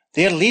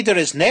 Their leader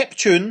is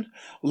Neptune,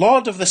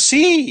 Lord of the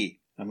Sea."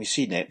 And we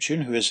see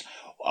Neptune, who has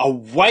a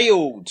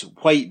wild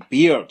white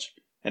beard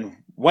and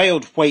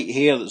wild white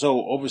hair that's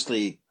all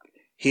obviously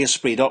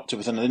hairsprayed up to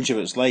within an inch of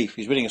its life.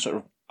 He's wearing a sort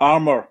of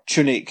armour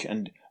tunic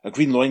and a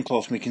green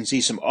loincloth, and we can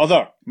see some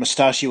other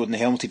mustachioed and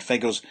helmeted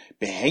figures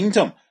behind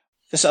him.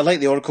 I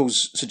like the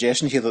Oracle's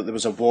suggestion here that there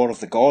was a war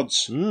of the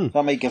gods.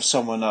 That might give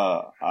someone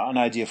an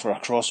idea for a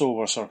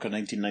crossover circa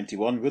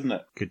 1991, wouldn't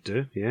it? Could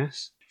do,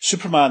 yes.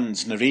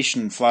 Superman's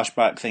narration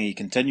flashback thingy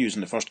continues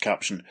in the first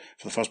caption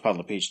for the first part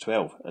of page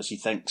 12, as he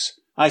thinks,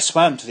 "I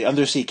swam to the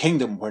undersea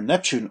kingdom where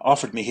Neptune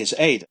offered me his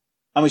aid."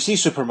 And we see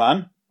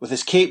Superman, with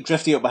his cape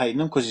drifting up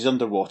behind him because he's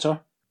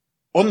underwater.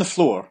 On the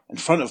floor, in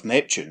front of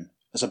Neptune,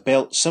 is a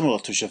belt similar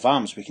to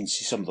Javam's. We can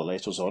see some of the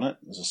letters on it.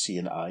 There's a C,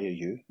 an I, a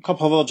U. A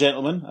couple of other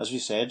gentlemen, as we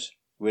said,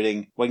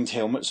 wearing winged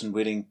helmets and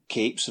wearing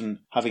capes and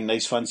having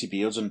nice fancy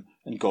beards and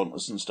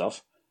gauntlets and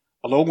stuff.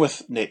 Along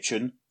with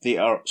Neptune, they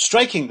are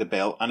striking the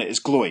belt and it is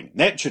glowing.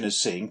 Neptune is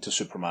saying to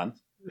Superman,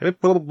 "It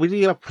will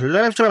be a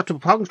pleasure to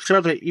puncture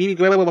the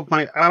ego of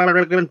my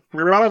arrogant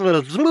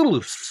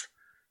brothers.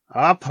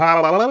 Our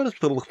powers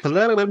will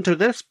flow into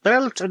this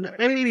belt and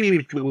aid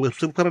you,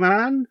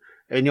 Superman,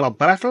 in your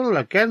battle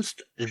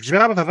against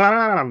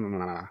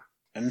Javam."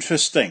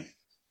 Interesting.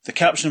 The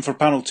caption for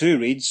panel 2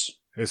 reads,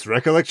 "His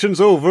recollections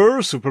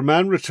over,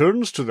 Superman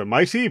returns to the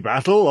mighty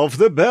Battle of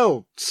the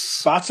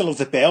Belts." Battle of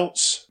the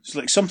Belts. It's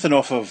like something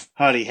off of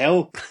Harry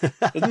Hill,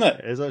 isn't it?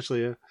 It is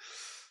actually, yeah.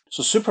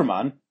 So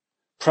Superman,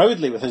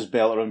 proudly with his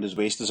belt around his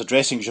waist, is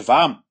addressing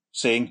Javam,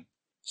 saying,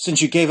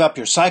 "Since you gave up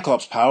your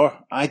Cyclops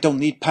power, I don't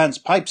need Pan's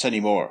pipes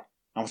anymore."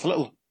 And with a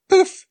little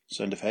poof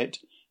sound effect,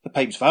 the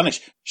pipes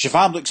vanish.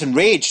 Javam looks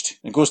enraged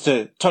and goes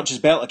to touch his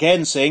belt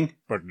again, saying,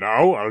 "But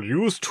now I'll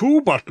use 2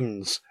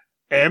 buttons.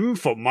 M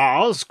for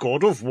Mars,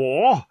 god of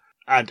war,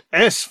 and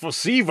S for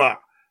Siva,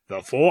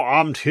 the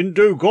 4-armed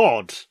Hindu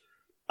god."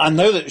 And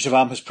now that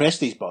Javam has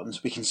pressed these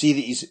buttons, we can see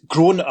that he's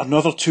grown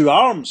another 2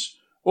 arms.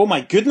 Oh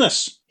my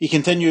goodness! He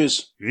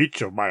continues,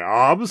 "Each of my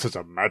arms has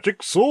a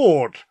magic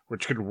sword,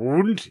 which can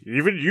wound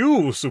even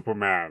you,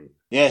 Superman."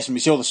 Yes, and we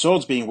see all the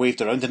swords being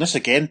waved around, and this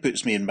again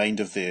puts me in mind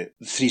of the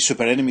 3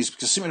 super enemies,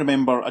 because I seem to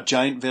remember a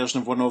giant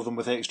version of one of them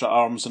with extra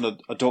arms and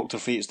a Dr.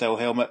 Fate-style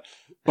helmet.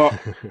 But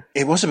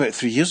it was about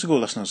 3 years ago,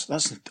 listeners.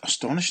 That's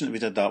astonishing that we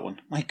did that one.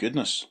 My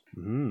goodness.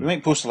 We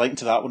might post a link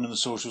to that one in the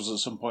socials at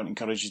some point and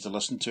encourage you to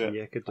listen to it.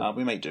 Yeah, could do.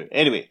 We might do.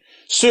 Anyway,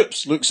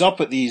 Supes looks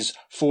up at these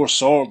 4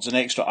 swords and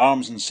extra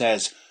arms and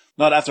says,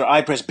 "Not after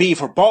I press B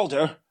for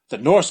Balder, the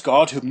Norse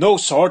god whom no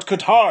sword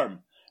could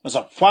harm." There's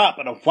a whap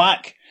and a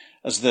whack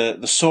as the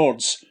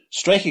swords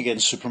strike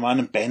against Superman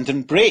and bend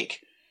and break.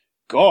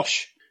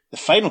 Gosh. The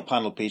final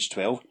panel, page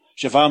 12,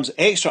 Javam's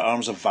extra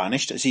arms have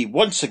vanished as he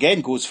once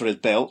again goes for his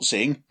belt,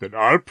 saying, "Then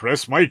I'll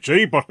press my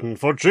J button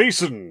for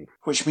Jason."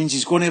 which means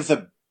he's going to have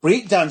the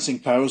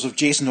breakdancing powers of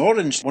Jason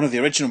Orange, one of the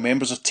original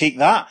members of Take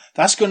That.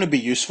 That's going to be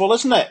useful,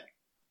 isn't it?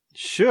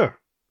 Sure.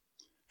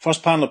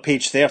 First panel of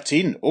page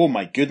 13. Oh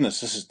my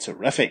goodness, this is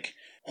terrific.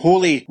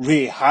 Holy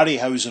Ray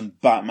Harryhausen,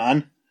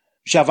 Batman.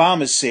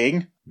 Javam is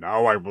saying,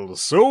 Now I will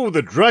sow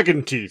the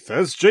dragon teeth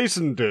as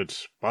Jason did,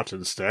 but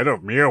instead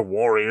of mere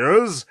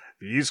warriors,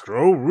 these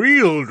grow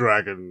real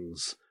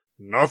dragons.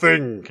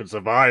 Nothing can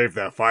survive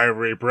their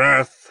fiery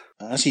breath.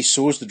 As he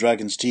sows the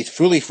dragon's teeth,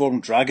 fully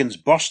formed dragons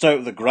burst out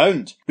of the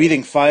ground,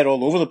 breathing fire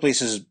all over the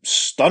place. Is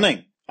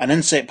stunning. An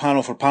inset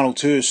panel for panel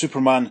 2,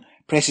 Superman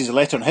presses a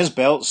letter on his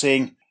belt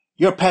saying,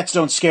 Your pets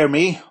don't scare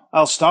me.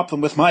 I'll stop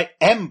them with my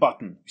M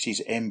button. He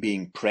sees M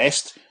being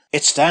pressed.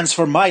 It stands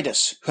for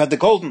Midas, who had the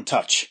golden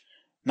touch.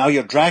 Now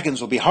your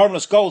dragons will be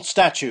harmless gold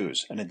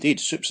statues. And indeed,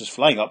 Supes is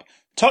flying up,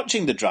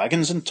 touching the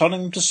dragons and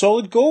turning them to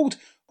solid gold.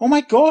 Oh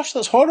my gosh,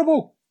 that's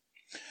horrible.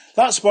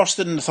 That's worse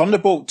than the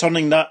Thunderbolt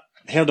turning that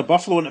herd of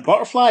buffalo into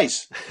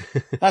butterflies.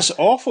 That's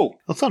awful.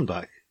 I'll turn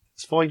back.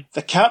 It's fine.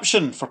 The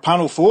caption for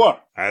panel 4.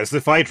 As the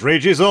fight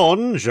rages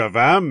on,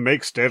 Javam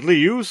makes deadly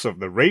use of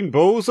the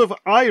rainbows of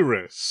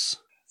Iris.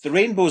 The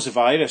Rainbows of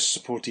Iris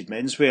supported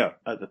menswear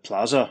at the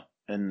Plaza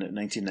in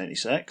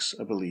 1996,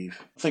 I believe.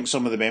 I think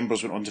some of the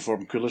members went on to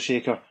form Cooler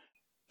Shaker.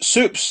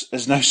 Supes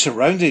is now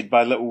surrounded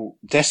by little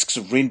discs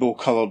of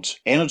rainbow-coloured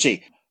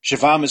energy.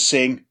 Javam is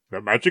saying,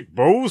 The magic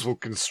bows will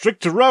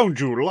constrict around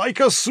you like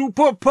a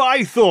super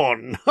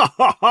python. Ha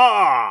ha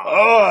ha!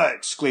 Oh!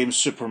 Exclaims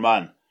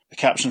Superman. The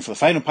caption for the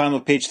final panel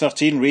of page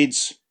 13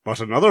 reads, But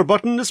another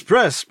button is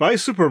pressed by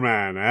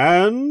Superman,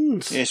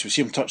 and... Yes, we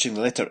see him touching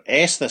the letter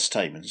S this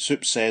time, and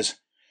Supes says,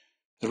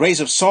 The rays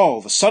of Sol,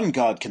 the sun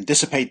god, can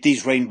dissipate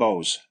these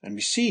rainbows. And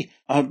we see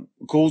a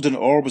golden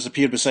orb has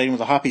appeared beside him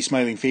with a happy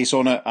smiling face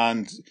on it,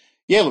 and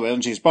yellow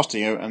energy is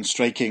busting out and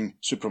striking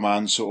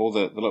Superman, so all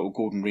the little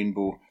golden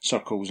rainbow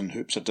circles and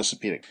hoops are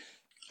disappearing.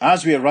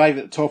 As we arrive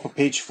at the top of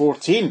page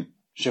 14,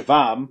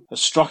 Javam has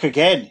struck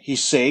again.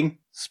 He's saying,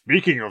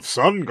 Speaking of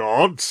sun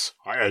gods,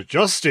 I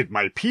adjusted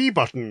my P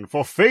button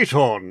for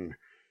Phaeton.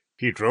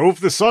 He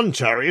drove the sun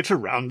chariot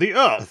around the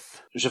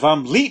earth.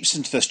 Javam leaps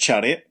into this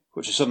chariot,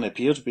 which has suddenly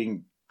appeared,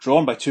 being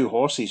drawn by 2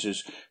 horses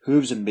whose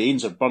hooves and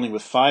manes are burning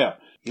with fire.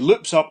 He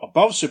loops up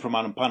above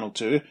Superman in panel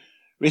 2,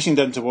 racing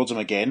down towards him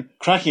again,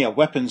 cracking a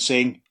whip and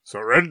saying,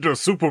 Surrender,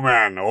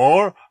 Superman,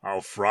 or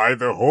I'll fry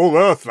the whole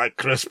earth like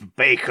crisp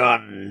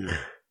bacon.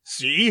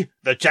 See,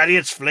 the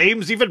chariot's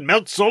flames even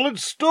melt solid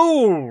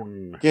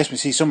stone. Yes, we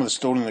see some of the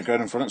stone on the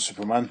ground in front of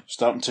Superman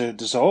starting to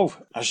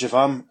dissolve, as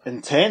Javam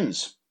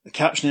intends. The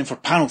caption in for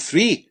panel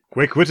 3.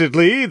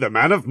 Quick-wittedly, the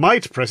Man of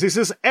Might presses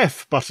his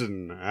F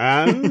button,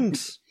 and...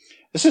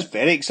 This is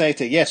very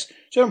exciting, yes.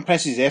 Javam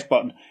presses his F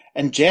button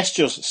and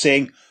gestures,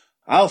 saying,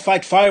 I'll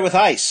fight fire with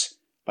ice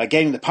by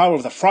gaining the power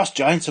of the frost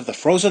giants of the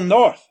frozen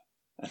north.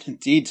 And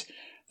indeed,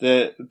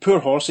 the poor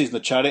horses in the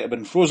chariot have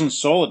been frozen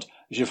solid.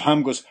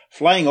 Javam goes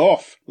flying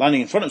off,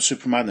 landing in front of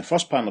Superman in the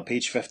first panel of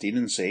page 15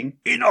 and saying,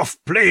 Enough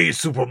play,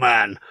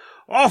 Superman!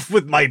 Off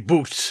with my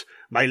boot!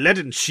 My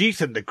leaden sheath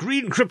and the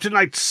green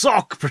kryptonite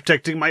sock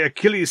protecting my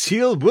Achilles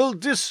heel will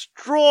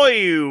destroy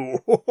you!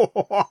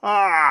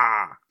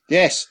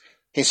 Yes,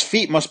 his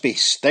feet must be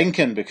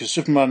stinking because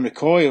Superman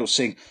recoils,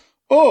 saying,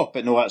 Oh!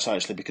 But no, that's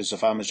actually because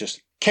Javam has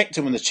just kicked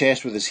him in the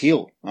chest with his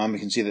heel. And we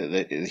can see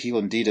that the heel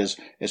indeed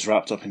is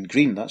wrapped up in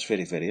green. That's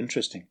very, very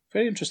interesting.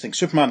 Very interesting.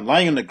 Superman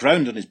lying on the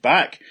ground on his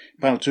back,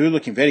 panel 2,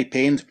 looking very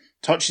pained,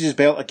 touches his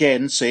belt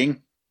again,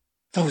 saying,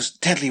 Those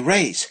deadly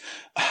rays!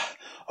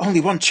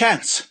 Only one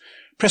chance!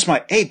 Press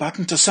my A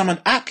button to summon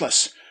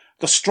Atlas,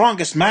 the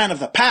strongest man of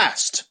the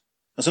past!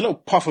 There's a little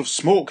puff of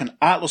smoke and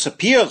Atlas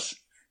appears.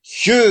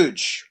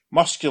 Huge,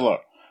 muscular,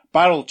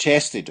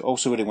 barrel-chested,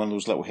 also wearing one of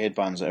those little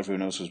headbands that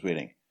everyone else was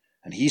wearing.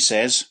 And he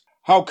says,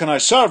 How can I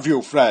serve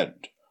you,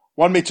 friend?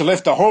 Want me to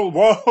lift the whole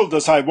world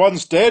as I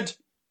once did?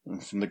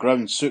 And from the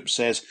ground, Supes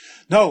says,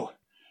 No,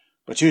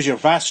 but use your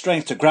vast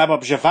strength to grab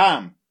up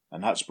Javam.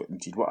 And that's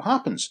indeed what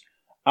happens.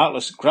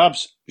 Atlas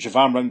grabs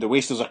Javam round the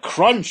waist. There's a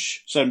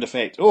crunch sound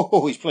effect.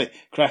 Oh, he's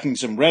cracking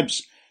some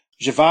ribs.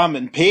 Javam,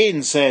 in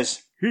pain,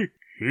 says,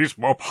 He's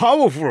more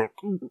powerful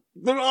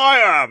than I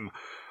am.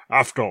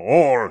 After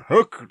all,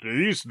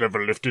 Hercules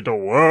never lifted a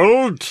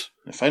world.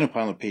 The final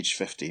panel of page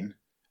 15.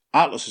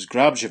 Atlas has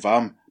grabbed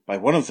Javam by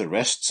one of the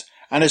wrists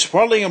and is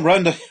whirling him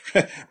round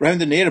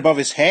in the air above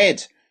his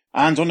head.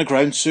 And on the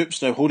ground,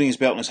 Supes, now holding his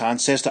belt in his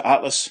hand, says to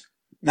Atlas,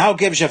 Now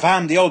give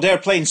Javam the old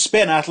airplane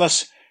spin,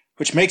 Atlas,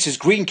 which makes his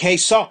green K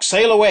sock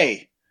sail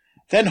away.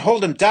 Then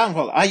hold him down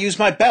while I use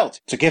my belt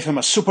to give him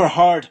a super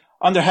hard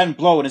underhand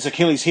blow in his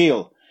Achilles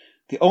heel,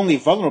 the only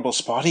vulnerable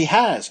spot he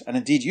has. And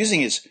indeed, using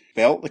his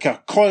belt like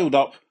a coiled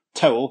up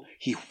towel,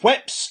 he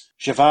whips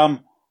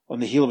Javam on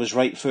the heel of his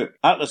right foot.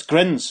 Atlas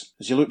grins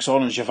as he looks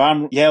on and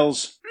Javam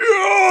yells,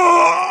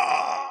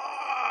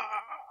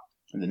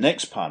 In the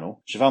next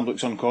panel, Javam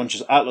looks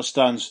unconscious. Atlas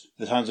stands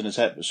with his hands on his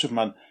hip, but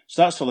Superman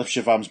starts to lift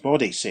Javam's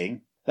body,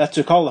 saying, That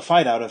took all the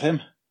fight out of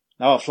him.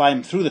 Now I'll fly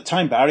him through the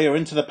time barrier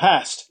into the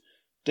past.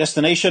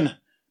 Destination,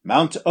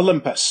 Mount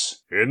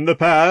Olympus. In the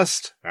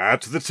past,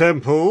 at the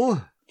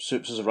temple.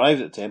 Supes has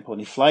arrived at the temple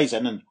and he flies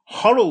in and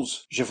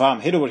hurls Javam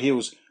head over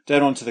heels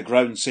down onto the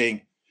ground,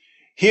 saying,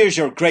 Here's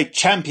your great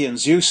champion,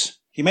 Zeus.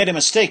 He made a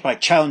mistake by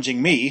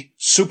challenging me,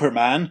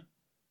 Superman.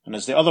 And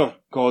as the other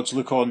gods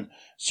look on,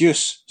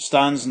 Zeus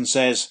stands and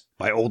says,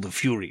 By all the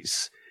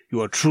Furies,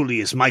 you are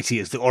truly as mighty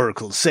as the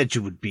Oracle said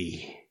you would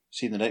be.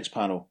 See in the next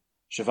panel,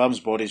 Javam's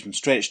body's been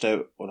stretched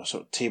out on a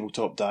sort of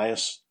tabletop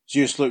dais.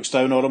 Zeus looks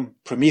down on him.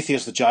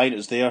 Prometheus the giant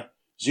is there.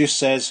 Zeus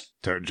says,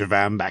 Turn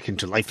Javam back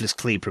into lifeless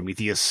clay,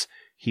 Prometheus.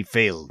 He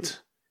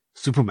failed.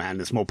 Superman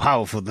is more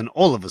powerful than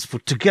all of us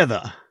put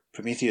together.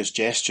 Prometheus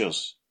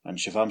gestures, and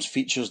Javam's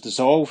features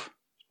dissolve.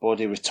 His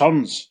body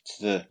returns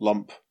to the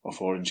lump of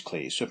orange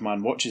clay.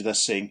 Superman watches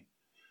this saying,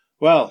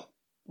 well,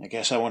 I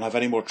guess I won't have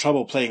any more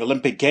trouble playing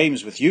Olympic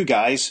Games with you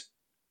guys.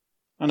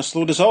 And a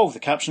slow dissolve, the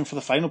caption for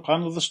the final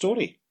panel of the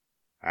story.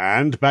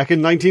 And back in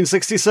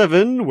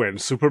 1967, when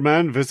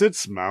Superman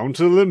visits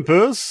Mount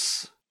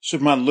Olympus...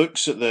 Superman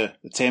looks at the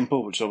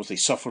temple, which obviously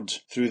suffered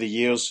through the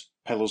years,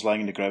 pillars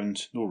lying on the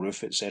ground, no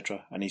roof,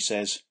 etc., and he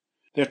says,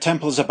 their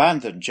temple is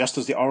abandoned, just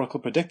as the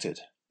Oracle predicted.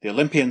 The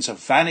Olympians have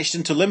vanished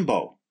into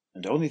limbo,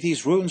 and only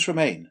these ruins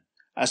remain,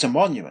 as a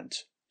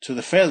monument to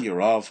the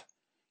failure of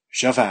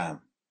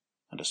Javam.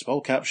 And a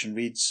small caption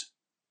reads,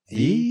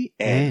 The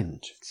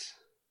end.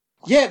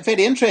 Yeah,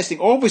 very interesting.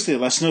 Obviously,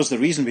 listeners, the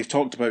reason we've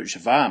talked about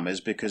Javam is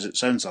because it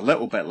sounds a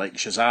little bit like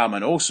Shazam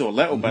and also a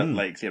little bit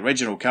like the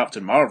original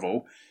Captain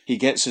Marvel. He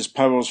gets his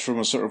powers from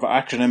a sort of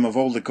acronym of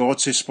all the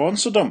gods who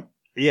sponsored him.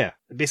 Yeah,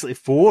 basically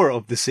 4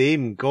 of the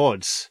same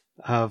gods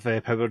have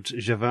powered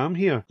Javam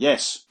here.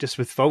 Yes. Just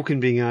with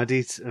Vulcan being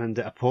added and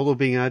Apollo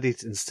being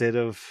added instead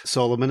of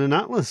Solomon and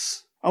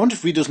Atlas. I wonder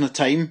if readers in the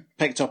time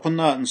picked up on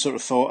that and sort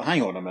of thought,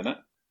 hang on a minute.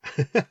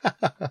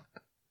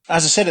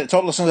 As I said at the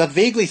top, listeners, I'd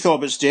vaguely thought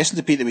about suggesting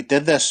to Pete that we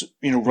did this,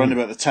 round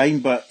about the time,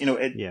 but,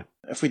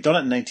 if we'd done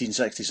it in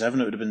 1967,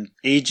 it would have been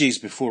ages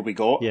before we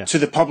got to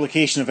the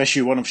publication of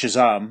issue 1 of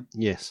Shazam.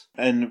 Yes.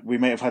 And we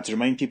might have had to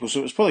remind people,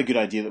 so it was probably a good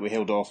idea that we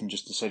held off and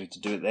just decided to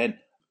do it then.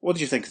 What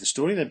did you think of the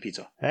story then,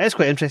 Peter? It is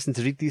quite interesting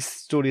to read these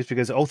stories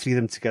because all 3 of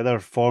them together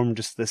form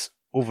just this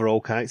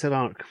overall character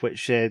arc,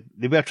 which they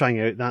were trying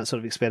out that sort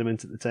of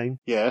experiment at the time.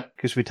 Yeah.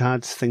 Because we'd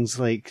had things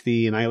like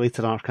the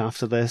Annihilator arc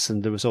after this,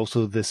 and there was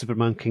also the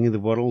Superman King of the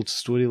World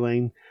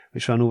storyline,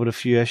 which ran over a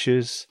few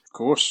issues. Of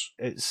course.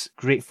 It's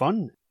great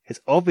fun. It's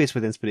obvious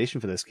where the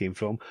inspiration for this came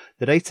from.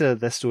 The writer of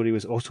this story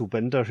was Otto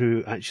Binder,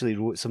 who actually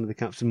wrote some of the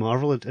Captain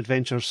Marvel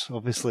adventures,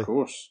 obviously. Of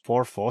course.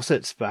 For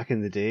Fawcett back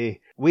in the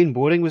day. Wayne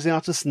Boring was the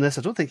artist in this.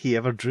 I don't think he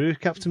ever drew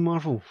Captain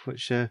Marvel,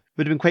 which would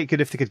have been quite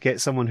good if they could get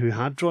someone who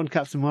had drawn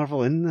Captain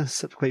Marvel in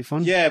this. It'd be quite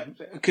fun. Yeah,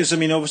 because,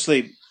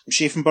 obviously,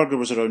 Schaffenberger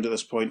was around at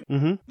this point.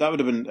 Mm-hmm. That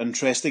would have been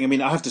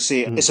interesting. I have to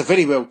say, it's a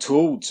very well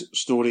told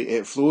story.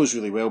 It flows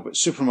really well, but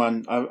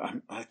Superman,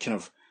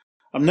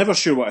 I'm never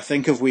sure what I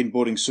think of Wayne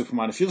Boring's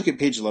Superman. If you look at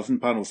page 11,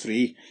 panel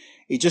 3,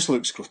 he just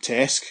looks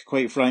grotesque,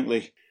 quite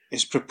frankly.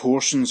 His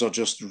proportions are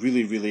just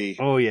really, really,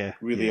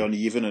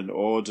 uneven and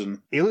odd. And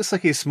he looks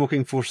like he's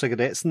smoking 4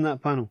 cigarettes in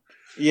that panel.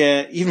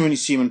 Yeah, even when you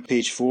see him on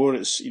page 4,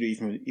 it's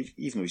even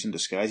though he's in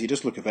disguise, he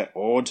does look a bit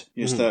odd.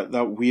 Just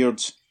that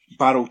weird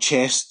barrel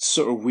chest,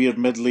 sort of weird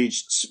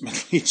middle-aged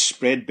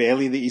spread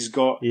belly that he's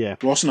got. Yeah.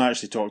 Ross and I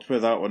actually talked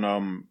about that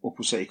on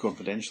Opal City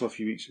Confidential a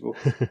few weeks ago.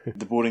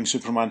 The Boring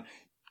Superman.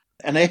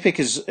 An epic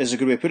is a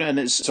good way of putting it, and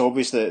it's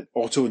obvious that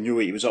Otto knew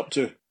what he was up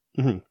to.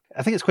 Mm-hmm.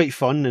 I think it's quite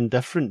fun and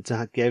different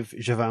to give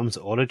Javam's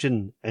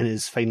origin in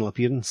his final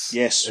appearance.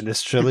 Yes. In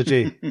this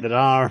trilogy. There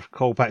are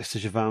callbacks to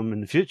Javam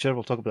in the future.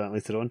 We'll talk about that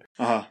later on.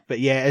 Uh-huh. But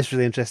yeah, it's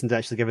really interesting to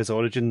actually give his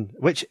origin,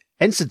 which,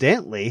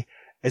 incidentally,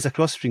 is a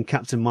cross between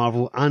Captain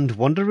Marvel and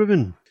Wonder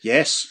Woman.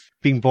 Yes.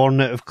 Being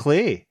born out of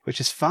clay, which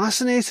is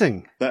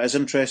fascinating. That is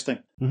interesting.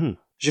 Mm-hmm.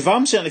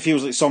 Javam certainly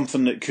feels like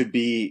something that could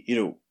be,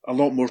 a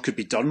lot more could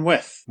be done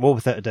with. Well,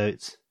 without a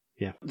doubt.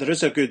 Yeah. There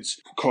is a good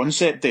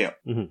concept there.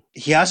 Mm-hmm.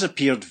 He has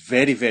appeared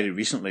very, very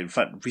recently. In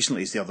fact,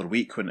 recently is the other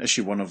week when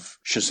issue 1 of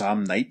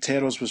Shazam Night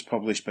Terrors was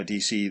published by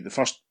DC. The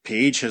first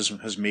page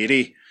has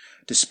Mary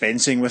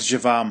dispensing with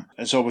Javam.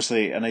 It's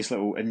obviously a nice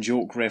little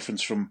in-joke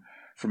reference from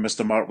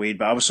Mr. Mark Waid,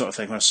 but I was sort of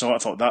thinking when I saw it,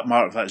 I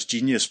thought, that's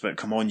genius, but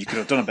come on, you could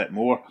have done a bit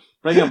more.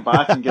 Bring him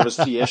back and give us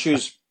 3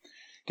 issues.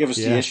 Give us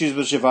 3 issues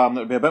with Javam,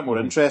 that would be a bit more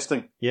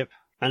interesting. Yep.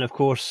 And of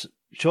course,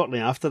 shortly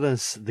after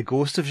this, the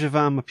ghost of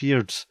Javam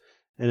appeared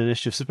in an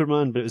issue of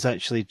Superman, but it was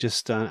actually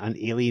just an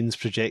alien's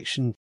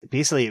projection.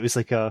 Basically, it was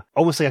like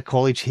almost like a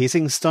college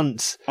hazing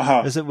stunt,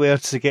 as it were,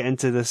 to get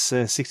into this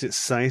secret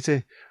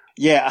society.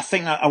 Yeah, I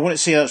think I want to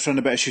say that's around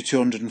about issue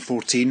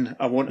 214.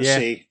 I want to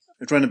say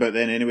it's round about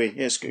then anyway.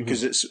 Yes,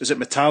 because is it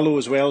Metallo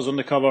as well as on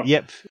the cover?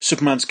 Yep.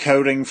 Superman's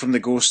cowering from the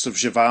ghosts of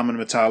Javam and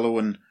Metallo,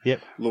 and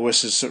yep.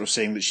 Lois is sort of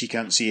saying that she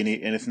can't see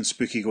anything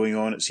spooky going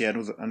on. It's I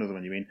know the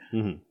one you mean.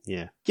 Mm-hmm.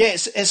 Yeah. Yeah,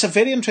 it's a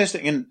very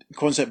interesting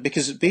concept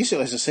because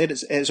basically, as I said,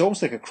 it's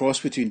almost like a cross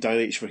between Dial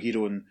H for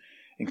Hero and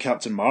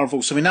Captain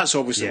Marvel. So that's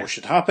obviously what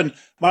should happen.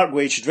 Mark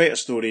Waid should write a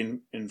story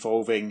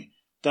involving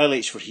Dial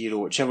H for Hero,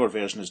 whichever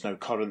version is now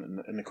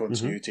current in the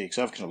continuity, because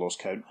I've kind of lost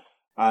count.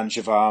 and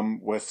Javam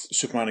with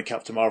Superman and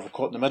Captain Marvel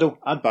caught in the middle,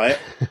 I'd buy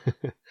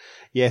it.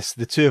 Yes,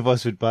 the two of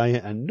us would buy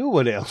it and no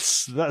one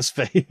else. That's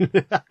fine.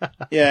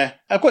 Yeah,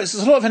 there's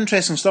a lot of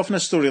interesting stuff in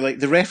this story, like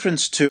the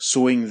reference to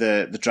sewing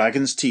the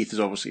dragon's teeth is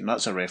obviously, and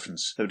that's a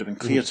reference that would have been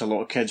clear to a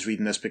lot of kids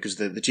reading this, because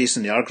the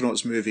Jason the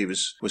Argonauts movie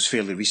was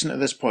fairly recent at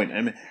this point.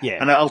 I mean, Yeah.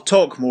 And I'll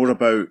talk more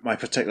about my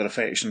particular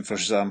affection for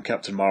Shazam,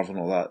 Captain Marvel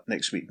and all that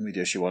next week in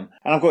Media Issue 1.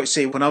 And I've got to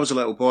say, when I was a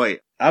little boy,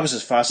 I was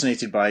as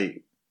fascinated by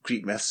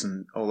Greek myths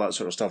and all that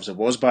sort of stuff as it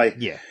was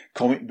by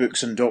comic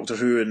books and Doctor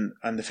Who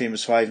and the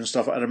Famous Five and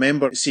stuff. I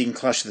remember seeing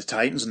Clash of the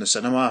Titans in the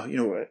cinema, you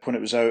know, when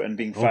it was out, and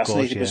being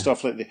fascinated with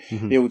stuff like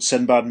the old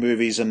Sinbad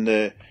movies and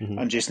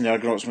and Jason the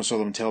Argonauts when I saw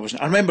them on television.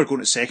 I remember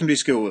going to secondary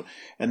school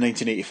in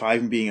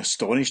 1985 and being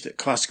astonished that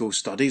classical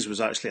studies was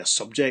actually a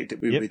subject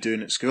that we would be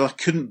doing at school. I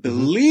couldn't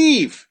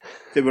believe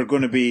they were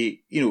going to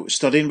be, you know,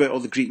 studying about all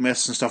the Greek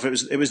myths and stuff.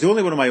 It was the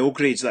only one of my O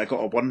grades that I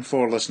got a 1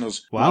 for,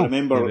 listeners. Wow. I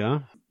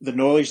remember the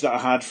knowledge that I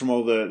had from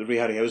all the Ray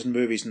Harryhausen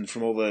movies and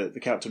from all the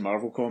Captain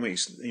Marvel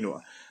comics. You know,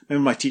 I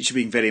remember my teacher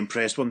being very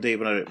impressed one day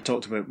when I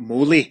talked about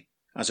moly,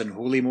 as in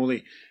holy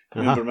moly. I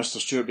remember Mr.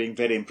 Stewart being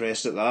very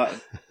impressed at that.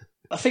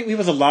 I think we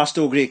were the last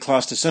O-grade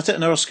class to sit it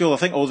in our school. I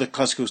think all the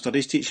classical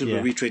studies teachers were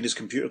retrained as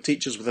computer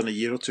teachers within a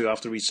year or two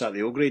after we sat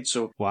the O-grade.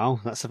 So wow,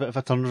 that's a bit of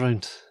a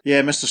turnaround.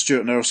 Yeah, Mr.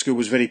 Stewart in our school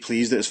was very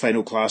pleased that his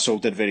final class all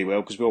did very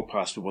well, because we all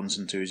passed with 1s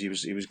and 2s.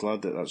 He was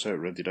glad that that's how it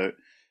rounded out.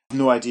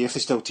 No idea if they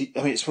still teach.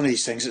 I mean, it's one of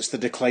these things. It's the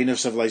decline of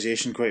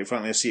civilization, quite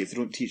frankly. I see if they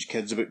don't teach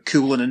kids about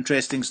cool and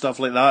interesting stuff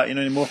like that, you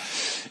know, anymore.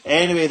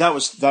 Anyway, that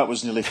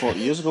was nearly 40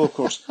 years ago, of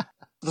course.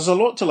 There's a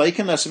lot to like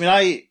in this. I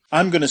mean,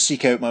 I'm going to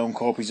seek out my own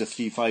copies of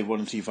 351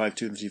 and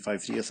 352 and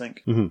 353, I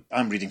think.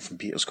 I'm reading from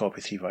Peter's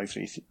copy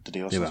 353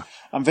 today. Yeah.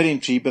 I'm very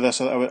intrigued by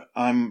this.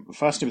 I'm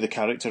fascinated with the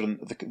character and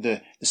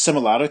the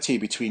similarity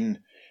between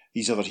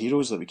these other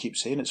heroes that we keep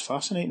saying. It's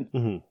fascinating.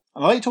 And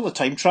I liked all the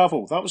time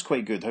travel. That was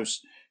quite good. How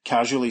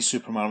casually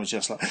Superman was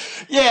just like,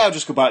 yeah, I'll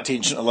just go back to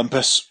ancient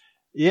Olympus.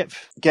 Yep.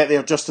 Get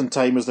there just in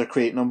time as they're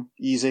creating them.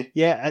 Easy.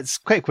 Yeah, it's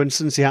quite a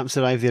coincidence he happens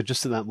to arrive there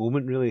just at that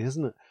moment, really,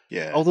 isn't it?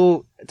 Yeah.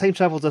 Although, time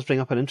travel does bring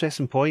up an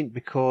interesting point,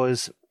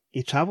 because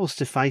he travels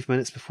to 5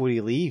 minutes before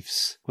he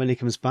leaves when he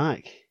comes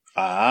back.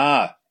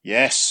 Ah,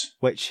 yes.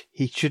 Which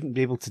he shouldn't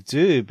be able to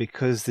do,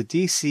 because the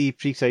DC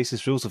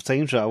pre-crisis rules of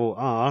time travel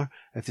are,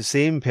 if the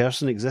same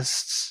person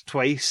exists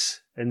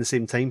twice in the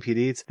same time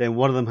period, then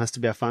one of them has to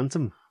be a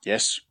phantom.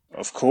 Yes.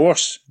 Of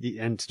course.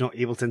 And not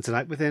able to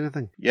interact with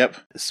anything. Yep.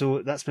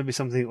 So that's maybe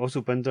something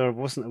Otto Binder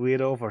wasn't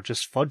aware of, or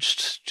just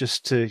fudged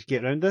just to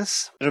get around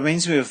this. It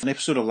reminds me of an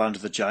episode of Land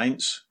of the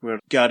Giants where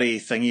Gary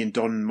Thingy and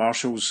Don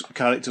Marshall's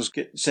characters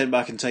get sent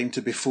back in time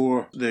to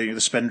before the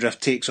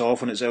Spindrift takes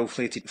off on its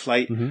ill-fated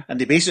flight,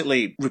 and they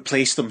basically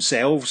replace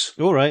themselves.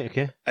 Oh, right,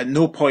 okay. At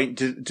no point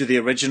do the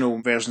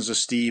original versions of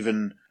Steve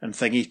and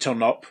Thingy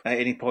turn up at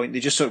any point.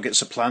 They just sort of get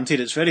supplanted.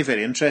 It's very,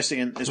 very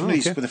interesting. And it's one of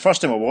these, but the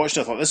first time I watched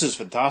it, I thought, this is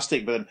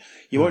fantastic. But then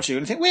you watch it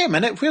and you think, wait a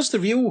minute, where's the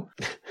real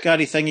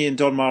Gary Thingy and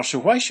Don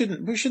Marshall? Why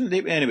shouldn't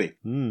they? Anyway.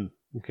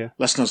 Okay.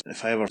 Listeners,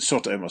 if I ever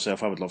sort it out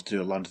myself, I would love to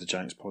do a Land of the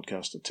Giants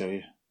podcast, I tell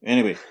you.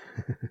 Anyway.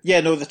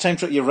 Yeah, no, the time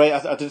trip, you're right.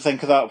 I didn't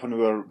think of that when we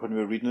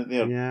were reading it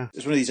there. Yeah.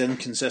 It's one of these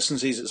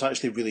inconsistencies. It's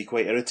actually really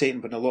quite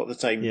irritating, but a lot of the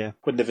time, Yeah.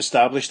 when they've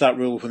established that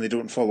rule, when they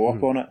don't follow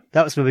up on it.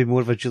 That was maybe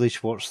more of a Julie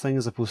Schwartz thing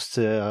as opposed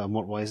to a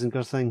Mort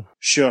Weisinger thing.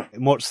 Sure.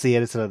 Mort's the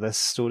editor of this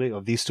story,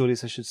 of these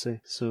stories, I should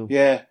say. So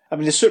Yeah. I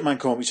mean, the Superman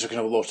comics are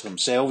kind of a lot of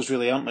themselves,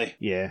 really, aren't they?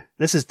 yeah,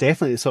 this is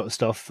definitely the sort of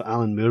stuff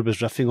Alan Moore was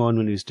riffing on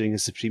when he was doing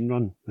his Supreme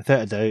run,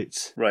 without a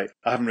doubt. Right.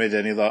 I haven't read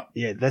any of that.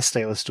 Yeah, this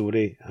style of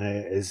story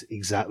is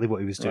exactly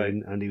what he was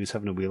doing, and he was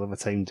having a whale of a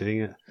time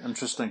doing it.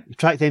 Interesting.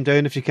 Track them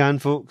down if you can,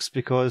 folks,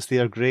 because they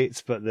are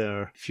great, but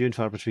they're few and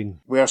far between.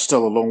 We're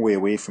still a long way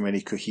away from any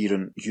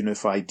coherent,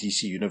 unified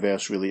DC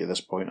universe, really, at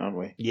this point, aren't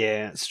we?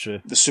 Yeah, it's true.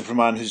 The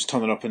Superman who's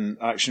turning up in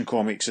Action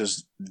Comics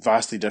is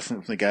vastly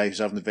different from the guy who's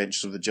having the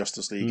adventures of the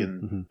Justice League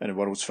and the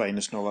World's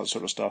Finest and all that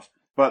sort of stuff.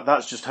 But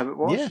that's just how it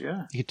was,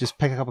 yeah. You could just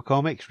pick up a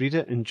comic, read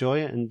it, enjoy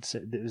it, and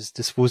it was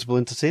disposable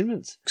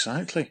entertainment.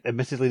 Exactly.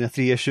 Admittedly in a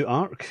 3-issue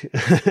arc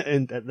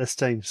at this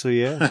time, so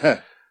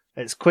yeah.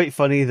 It's quite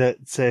funny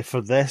that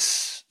for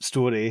this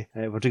story,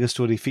 we're doing a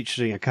story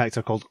featuring a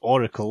character called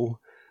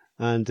Oracle,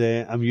 and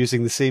I'm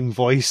using the same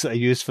voice that I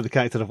used for the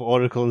character of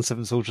Oracle in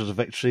Seven Soldiers of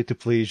Victory to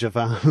play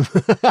Javam.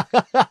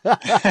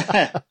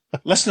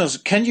 Listeners,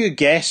 can you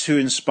guess who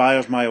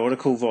inspired my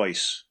Oracle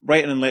voice?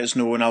 Write in and let us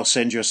know, and I'll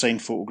send you a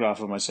signed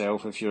photograph of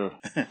myself if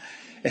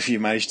you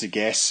manage to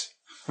guess.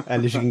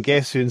 And if you can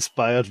guess who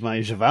inspired my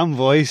Javam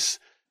voice,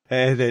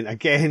 then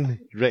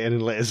again, write in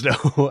and let us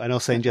know, and I'll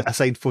send you a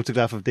signed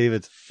photograph of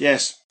David.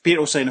 Yes, Peter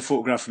will sign a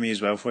photograph of me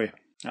as well for you.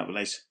 That'd be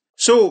nice.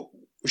 So,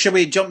 shall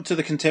we jump to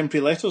the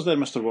contemporary letters then,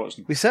 Mr.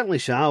 Watson? We certainly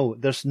shall.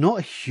 There's not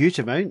a huge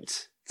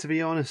amount, to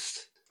be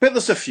honest. But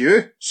there's a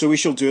few, so we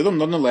shall do them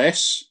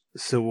nonetheless.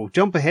 So we'll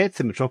jump ahead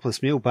to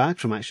Metropolis Mailbag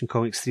from Action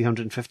Comics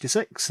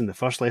 356, and the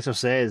first letter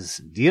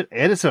says, Dear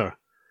Editor,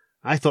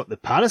 I thought the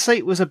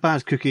Parasite was a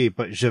bad cookie,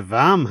 but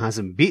Javam has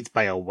him beat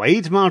by a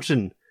wide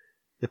margin.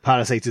 The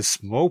parasite is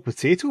small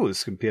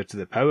potatoes compared to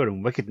the power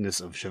and wickedness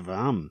of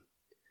Javam.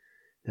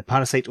 The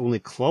parasite only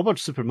clobbered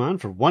Superman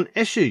for 1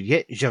 issue,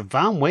 yet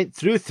Javam went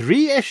through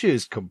 3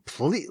 issues,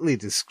 completely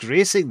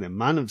disgracing the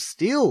Man of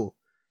Steel.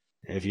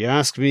 If you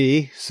ask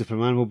me,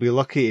 Superman will be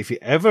lucky if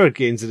he ever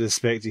gains the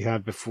respect he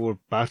had before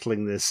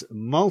battling this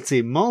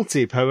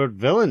multi-powered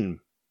villain.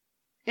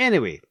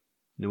 Anyway,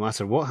 no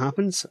matter what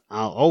happens,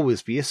 I'll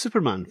always be a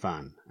Superman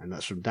fan. And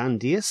that's from Dan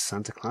Diaz,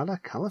 Santa Clara,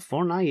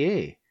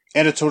 California.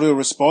 Editorial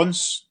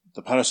response.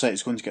 The parasite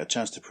is going to get a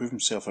chance to prove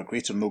himself a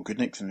greater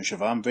no-goodnik than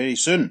Javam very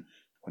soon,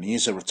 when he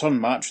is a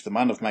return match with the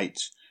Man of Might.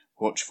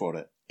 Watch for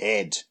it.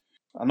 Ed.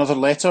 Another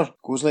letter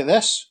goes like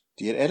this.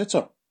 Dear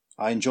Editor,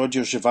 I enjoyed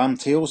your Javam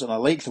tales, and I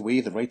like the way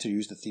the writer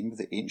used the theme of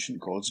the ancient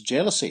gods'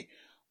 jealousy.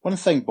 One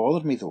thing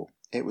bothered me though.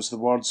 It was the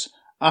words,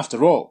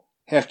 after all,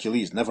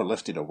 Hercules never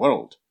lifted a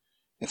world.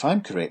 If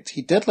I'm correct,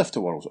 he did lift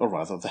a world, or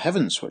rather the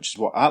heavens, which is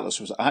what Atlas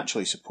was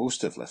actually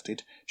supposed to have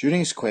lifted during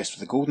his quest for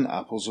the golden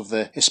apples of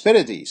the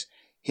Hesperides.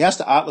 He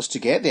asked Atlas to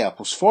get the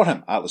apples for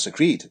him. Atlas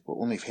agreed, but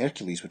only if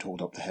Hercules would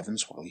hold up the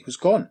heavens while he was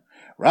gone.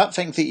 Rat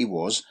think that he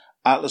was,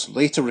 Atlas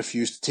later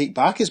refused to take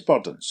back his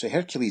burden, so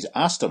Hercules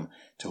asked him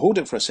to hold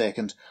it for a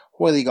second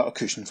while he got a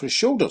cushion for his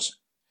shoulders.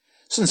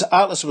 Since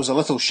Atlas was a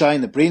little shy in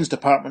the brains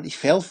department, he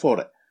fell for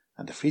it,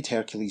 and the freed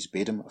Hercules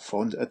bade him a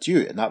fond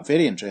adieu. And that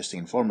very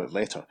interesting informative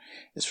letter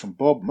is from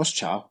Bob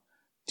Muschau,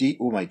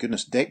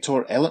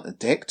 Dector,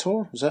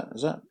 Dector? Is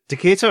that?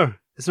 Decatur.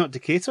 It's not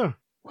Decatur.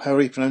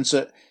 However you pronounce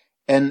it.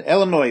 In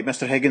Illinois,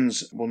 Mr.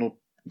 Higgins will no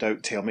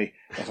doubt tell me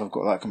if I've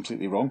got that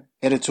completely wrong.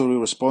 Editorial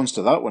response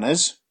to that one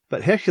is...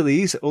 But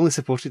Hercules only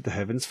supported the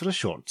heavens for a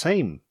short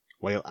time,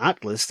 while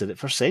Atlas did it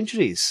for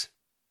centuries.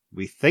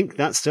 We think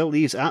that still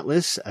leaves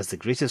Atlas as the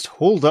greatest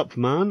hold-up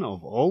man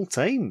of all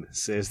time,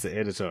 says the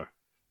editor.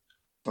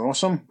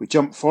 Awesome. We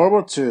jump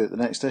forward to the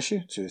next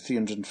issue, to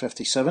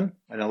 357,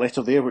 and a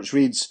letter there which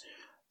reads,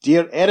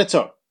 Dear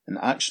Editor, in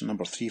action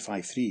number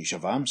 353,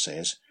 Javam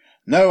says,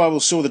 Now I will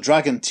sow the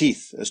dragon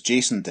teeth, as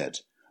Jason did.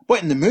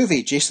 But in the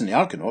movie Jason the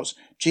Argonauts,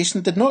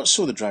 Jason did not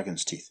sow the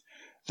dragon's teeth.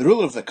 The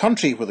ruler of the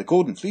country where the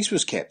Golden Fleece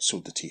was kept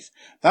sowed the teeth.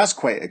 That's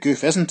quite a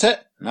goof, isn't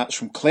it? And that's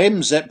from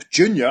Clem Zip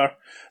Jr.,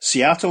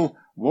 Seattle,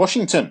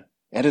 Washington.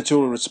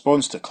 Editorial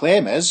response to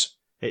Clem is...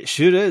 It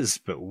sure is,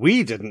 but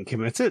we didn't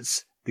commit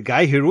it. The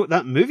guy who wrote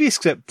that movie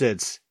script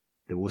did.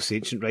 The most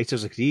ancient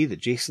writers agree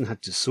that Jason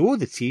had to sow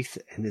the teeth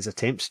in his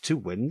attempt to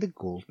win the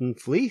Golden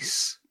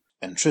Fleece.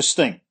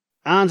 Interesting.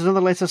 And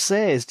another letter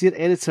says, Dear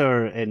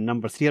Editor, in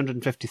number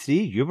 353,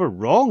 you were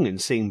wrong in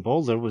saying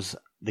Balder was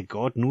the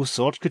god no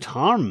sword could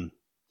harm.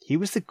 He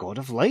was the god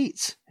of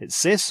light. It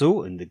says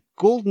so in the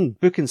Golden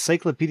Book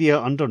Encyclopedia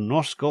under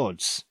Norse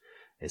gods.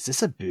 Is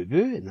this a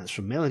boo-boo? And that's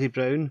from Melody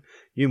Brown,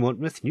 New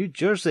Monmouth, New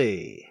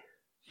Jersey.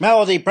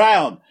 Melody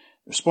Brown!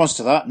 Response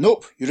to that,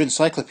 nope, your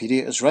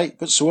encyclopedia is right,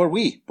 but so are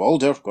we.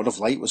 Balder, god of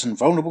light, was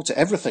invulnerable to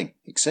everything,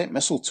 except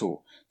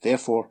mistletoe.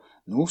 Therefore,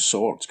 no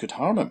swords could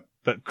harm him.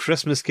 But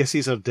Christmas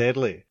kisses are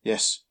deadly.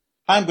 Yes.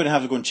 I'm going to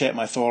have to go and check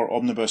my Thor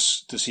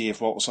omnibus to see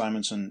if Walter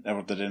Simonson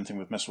ever did anything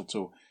with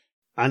mistletoe.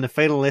 And the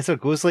final letter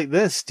goes like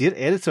this. Dear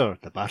Editor,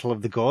 the Battle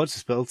of the Gods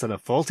is built on a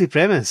faulty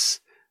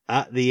premise.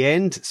 At the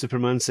end,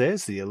 Superman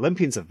says, the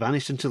Olympians have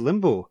vanished into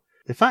limbo.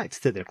 The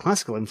fact that their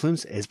classical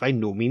influence is by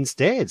no means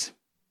dead.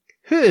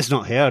 Who has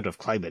not heard of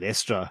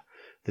Clytemnestra,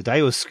 the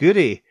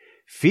Dioscuri,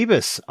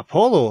 Phoebus,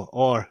 Apollo,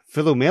 or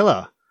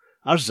Philomela?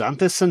 Are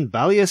Xanthus and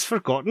Balius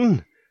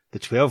forgotten? The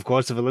 12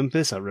 gods of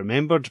Olympus are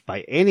remembered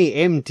by any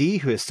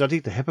MD who has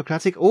studied the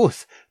Hippocratic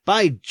Oath.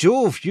 By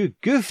Jove, you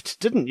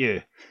goofed, didn't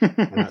you?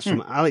 And that's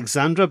from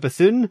Alexandra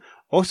Bethune,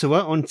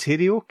 Ottawa,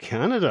 Ontario,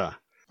 Canada.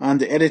 And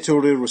the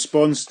editorial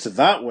response to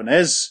that one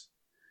is...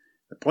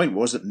 The point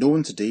was that no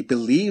one today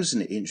believes in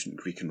the ancient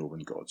Greek and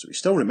Roman gods. We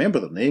still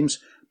remember their names,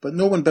 but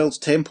no one builds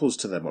temples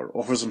to them or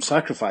offers them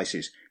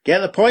sacrifices. Get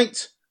the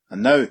point?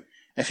 And now,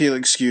 if you'll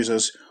excuse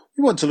us,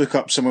 we want to look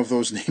up some of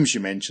those names you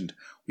mentioned.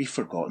 We've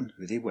forgotten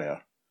who they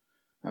were.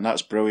 And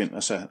that's brilliant.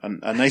 That's a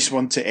nice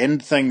one to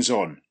end things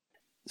on.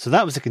 So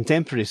that was the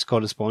contemporaries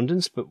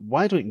correspondence, but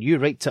why don't you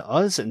write to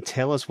us and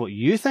tell us what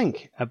you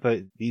think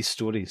about these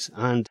stories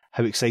and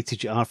how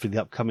excited you are for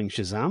the upcoming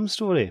Shazam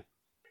story?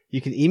 You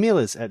can email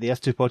us at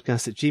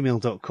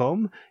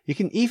theearth2podcast@gmail.com. You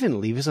can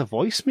even leave us a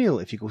voicemail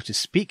if you go to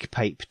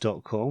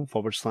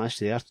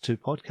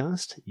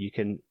speakpipe.com/theearth2podcast. You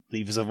can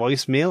leave us a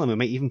voicemail and we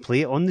might even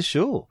play it on the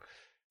show.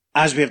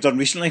 As we have done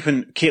recently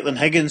when Caitlin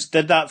Higgins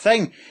did that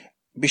thing.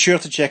 Be sure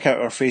to check out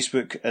our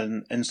Facebook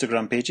and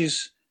Instagram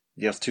pages,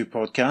 The Earth 2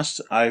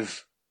 Podcast.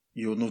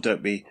 You'll no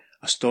doubt be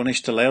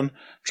astonished to learn,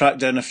 tracked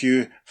down a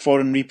few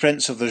foreign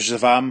reprints of the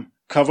Javam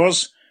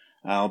covers.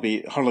 I'll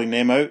be hurling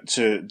them out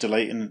to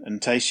delight and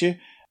entice you.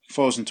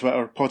 Follow us on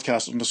Twitter,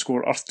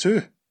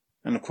 podcast_Earth2.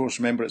 And of course,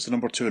 remember it's the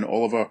number 2 in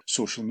all of our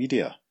social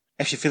media.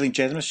 If you're feeling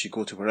generous, you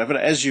go to wherever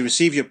it is you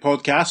receive your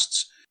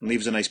podcasts and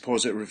leave us a nice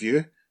positive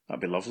review.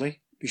 That'd be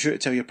lovely. Be sure to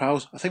tell your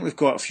pals. I think we've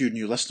got a few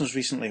new listeners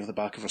recently off the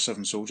back of our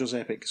Seven Soldiers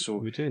epic. So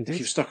we do indeed. If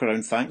you've stuck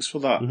around, thanks for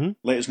that. Mm-hmm.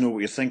 Let us know what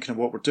you're thinking of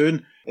what we're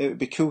doing. It would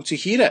be cool to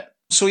hear it.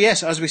 So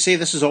yes, as we say,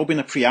 this has all been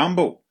a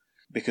preamble.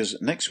 because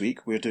next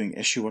week we're doing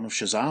issue 1 of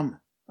Shazam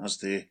as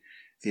the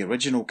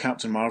original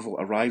Captain Marvel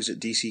arrives at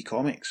DC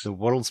Comics. The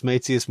world's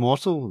mightiest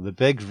mortal, the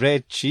big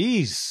red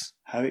cheese.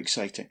 How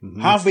exciting.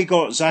 Mm-hmm. Have we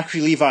got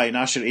Zachary Levi and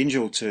Asher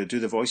Angel to do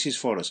the voices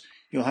for us?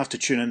 You'll have to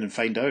tune in and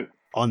find out.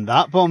 On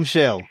that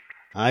bombshell,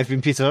 I've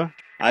been Peter.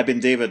 I've been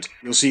David.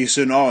 We'll see you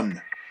soon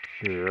on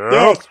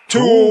Earth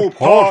 2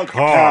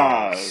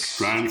 Podcast.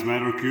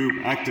 Transmatter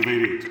cube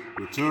activated.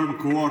 Return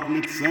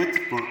coordinates set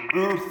for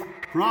Earth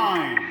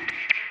Prime.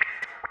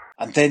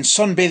 And then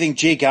sunbathing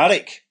Jay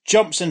Garrick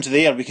jumps into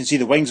the air. We can see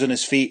the wings on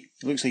his feet.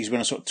 It looks like he's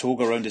wearing a sort of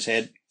toga around his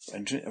head.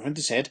 Around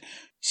his head?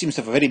 He seems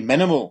to have a very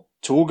minimal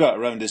toga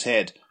around his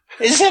head.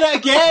 Is it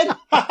again?